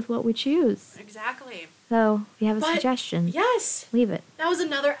deal with what we choose. Exactly. So, if you have a suggestion, yes, leave it. That was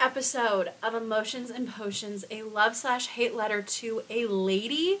another episode of Emotions and Potions, a love/hate letter to a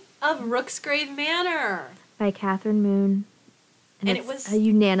lady of Rooksgrave Manor. By Kathryn Moon. And it was a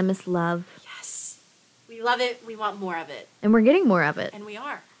unanimous love. Yes. We love it. We want more of it. And we're getting more of it. And we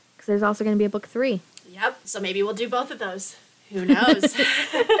are. Because there's also going to be a book 3. Yep. So maybe we'll do both of those. Who knows?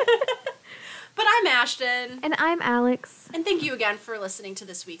 But I'm Ashton. And I'm Alex. And thank you again for listening to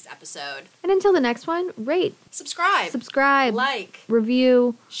this week's episode. And until the next one, rate. Subscribe. Like.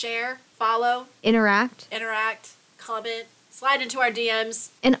 Review. Share. Follow. Interact. Comment. Slide into our DMs.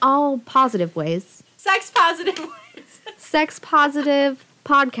 In all positive ways. Sex positive ways. Sex positive,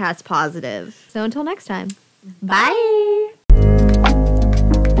 podcast positive. So until next time. Bye.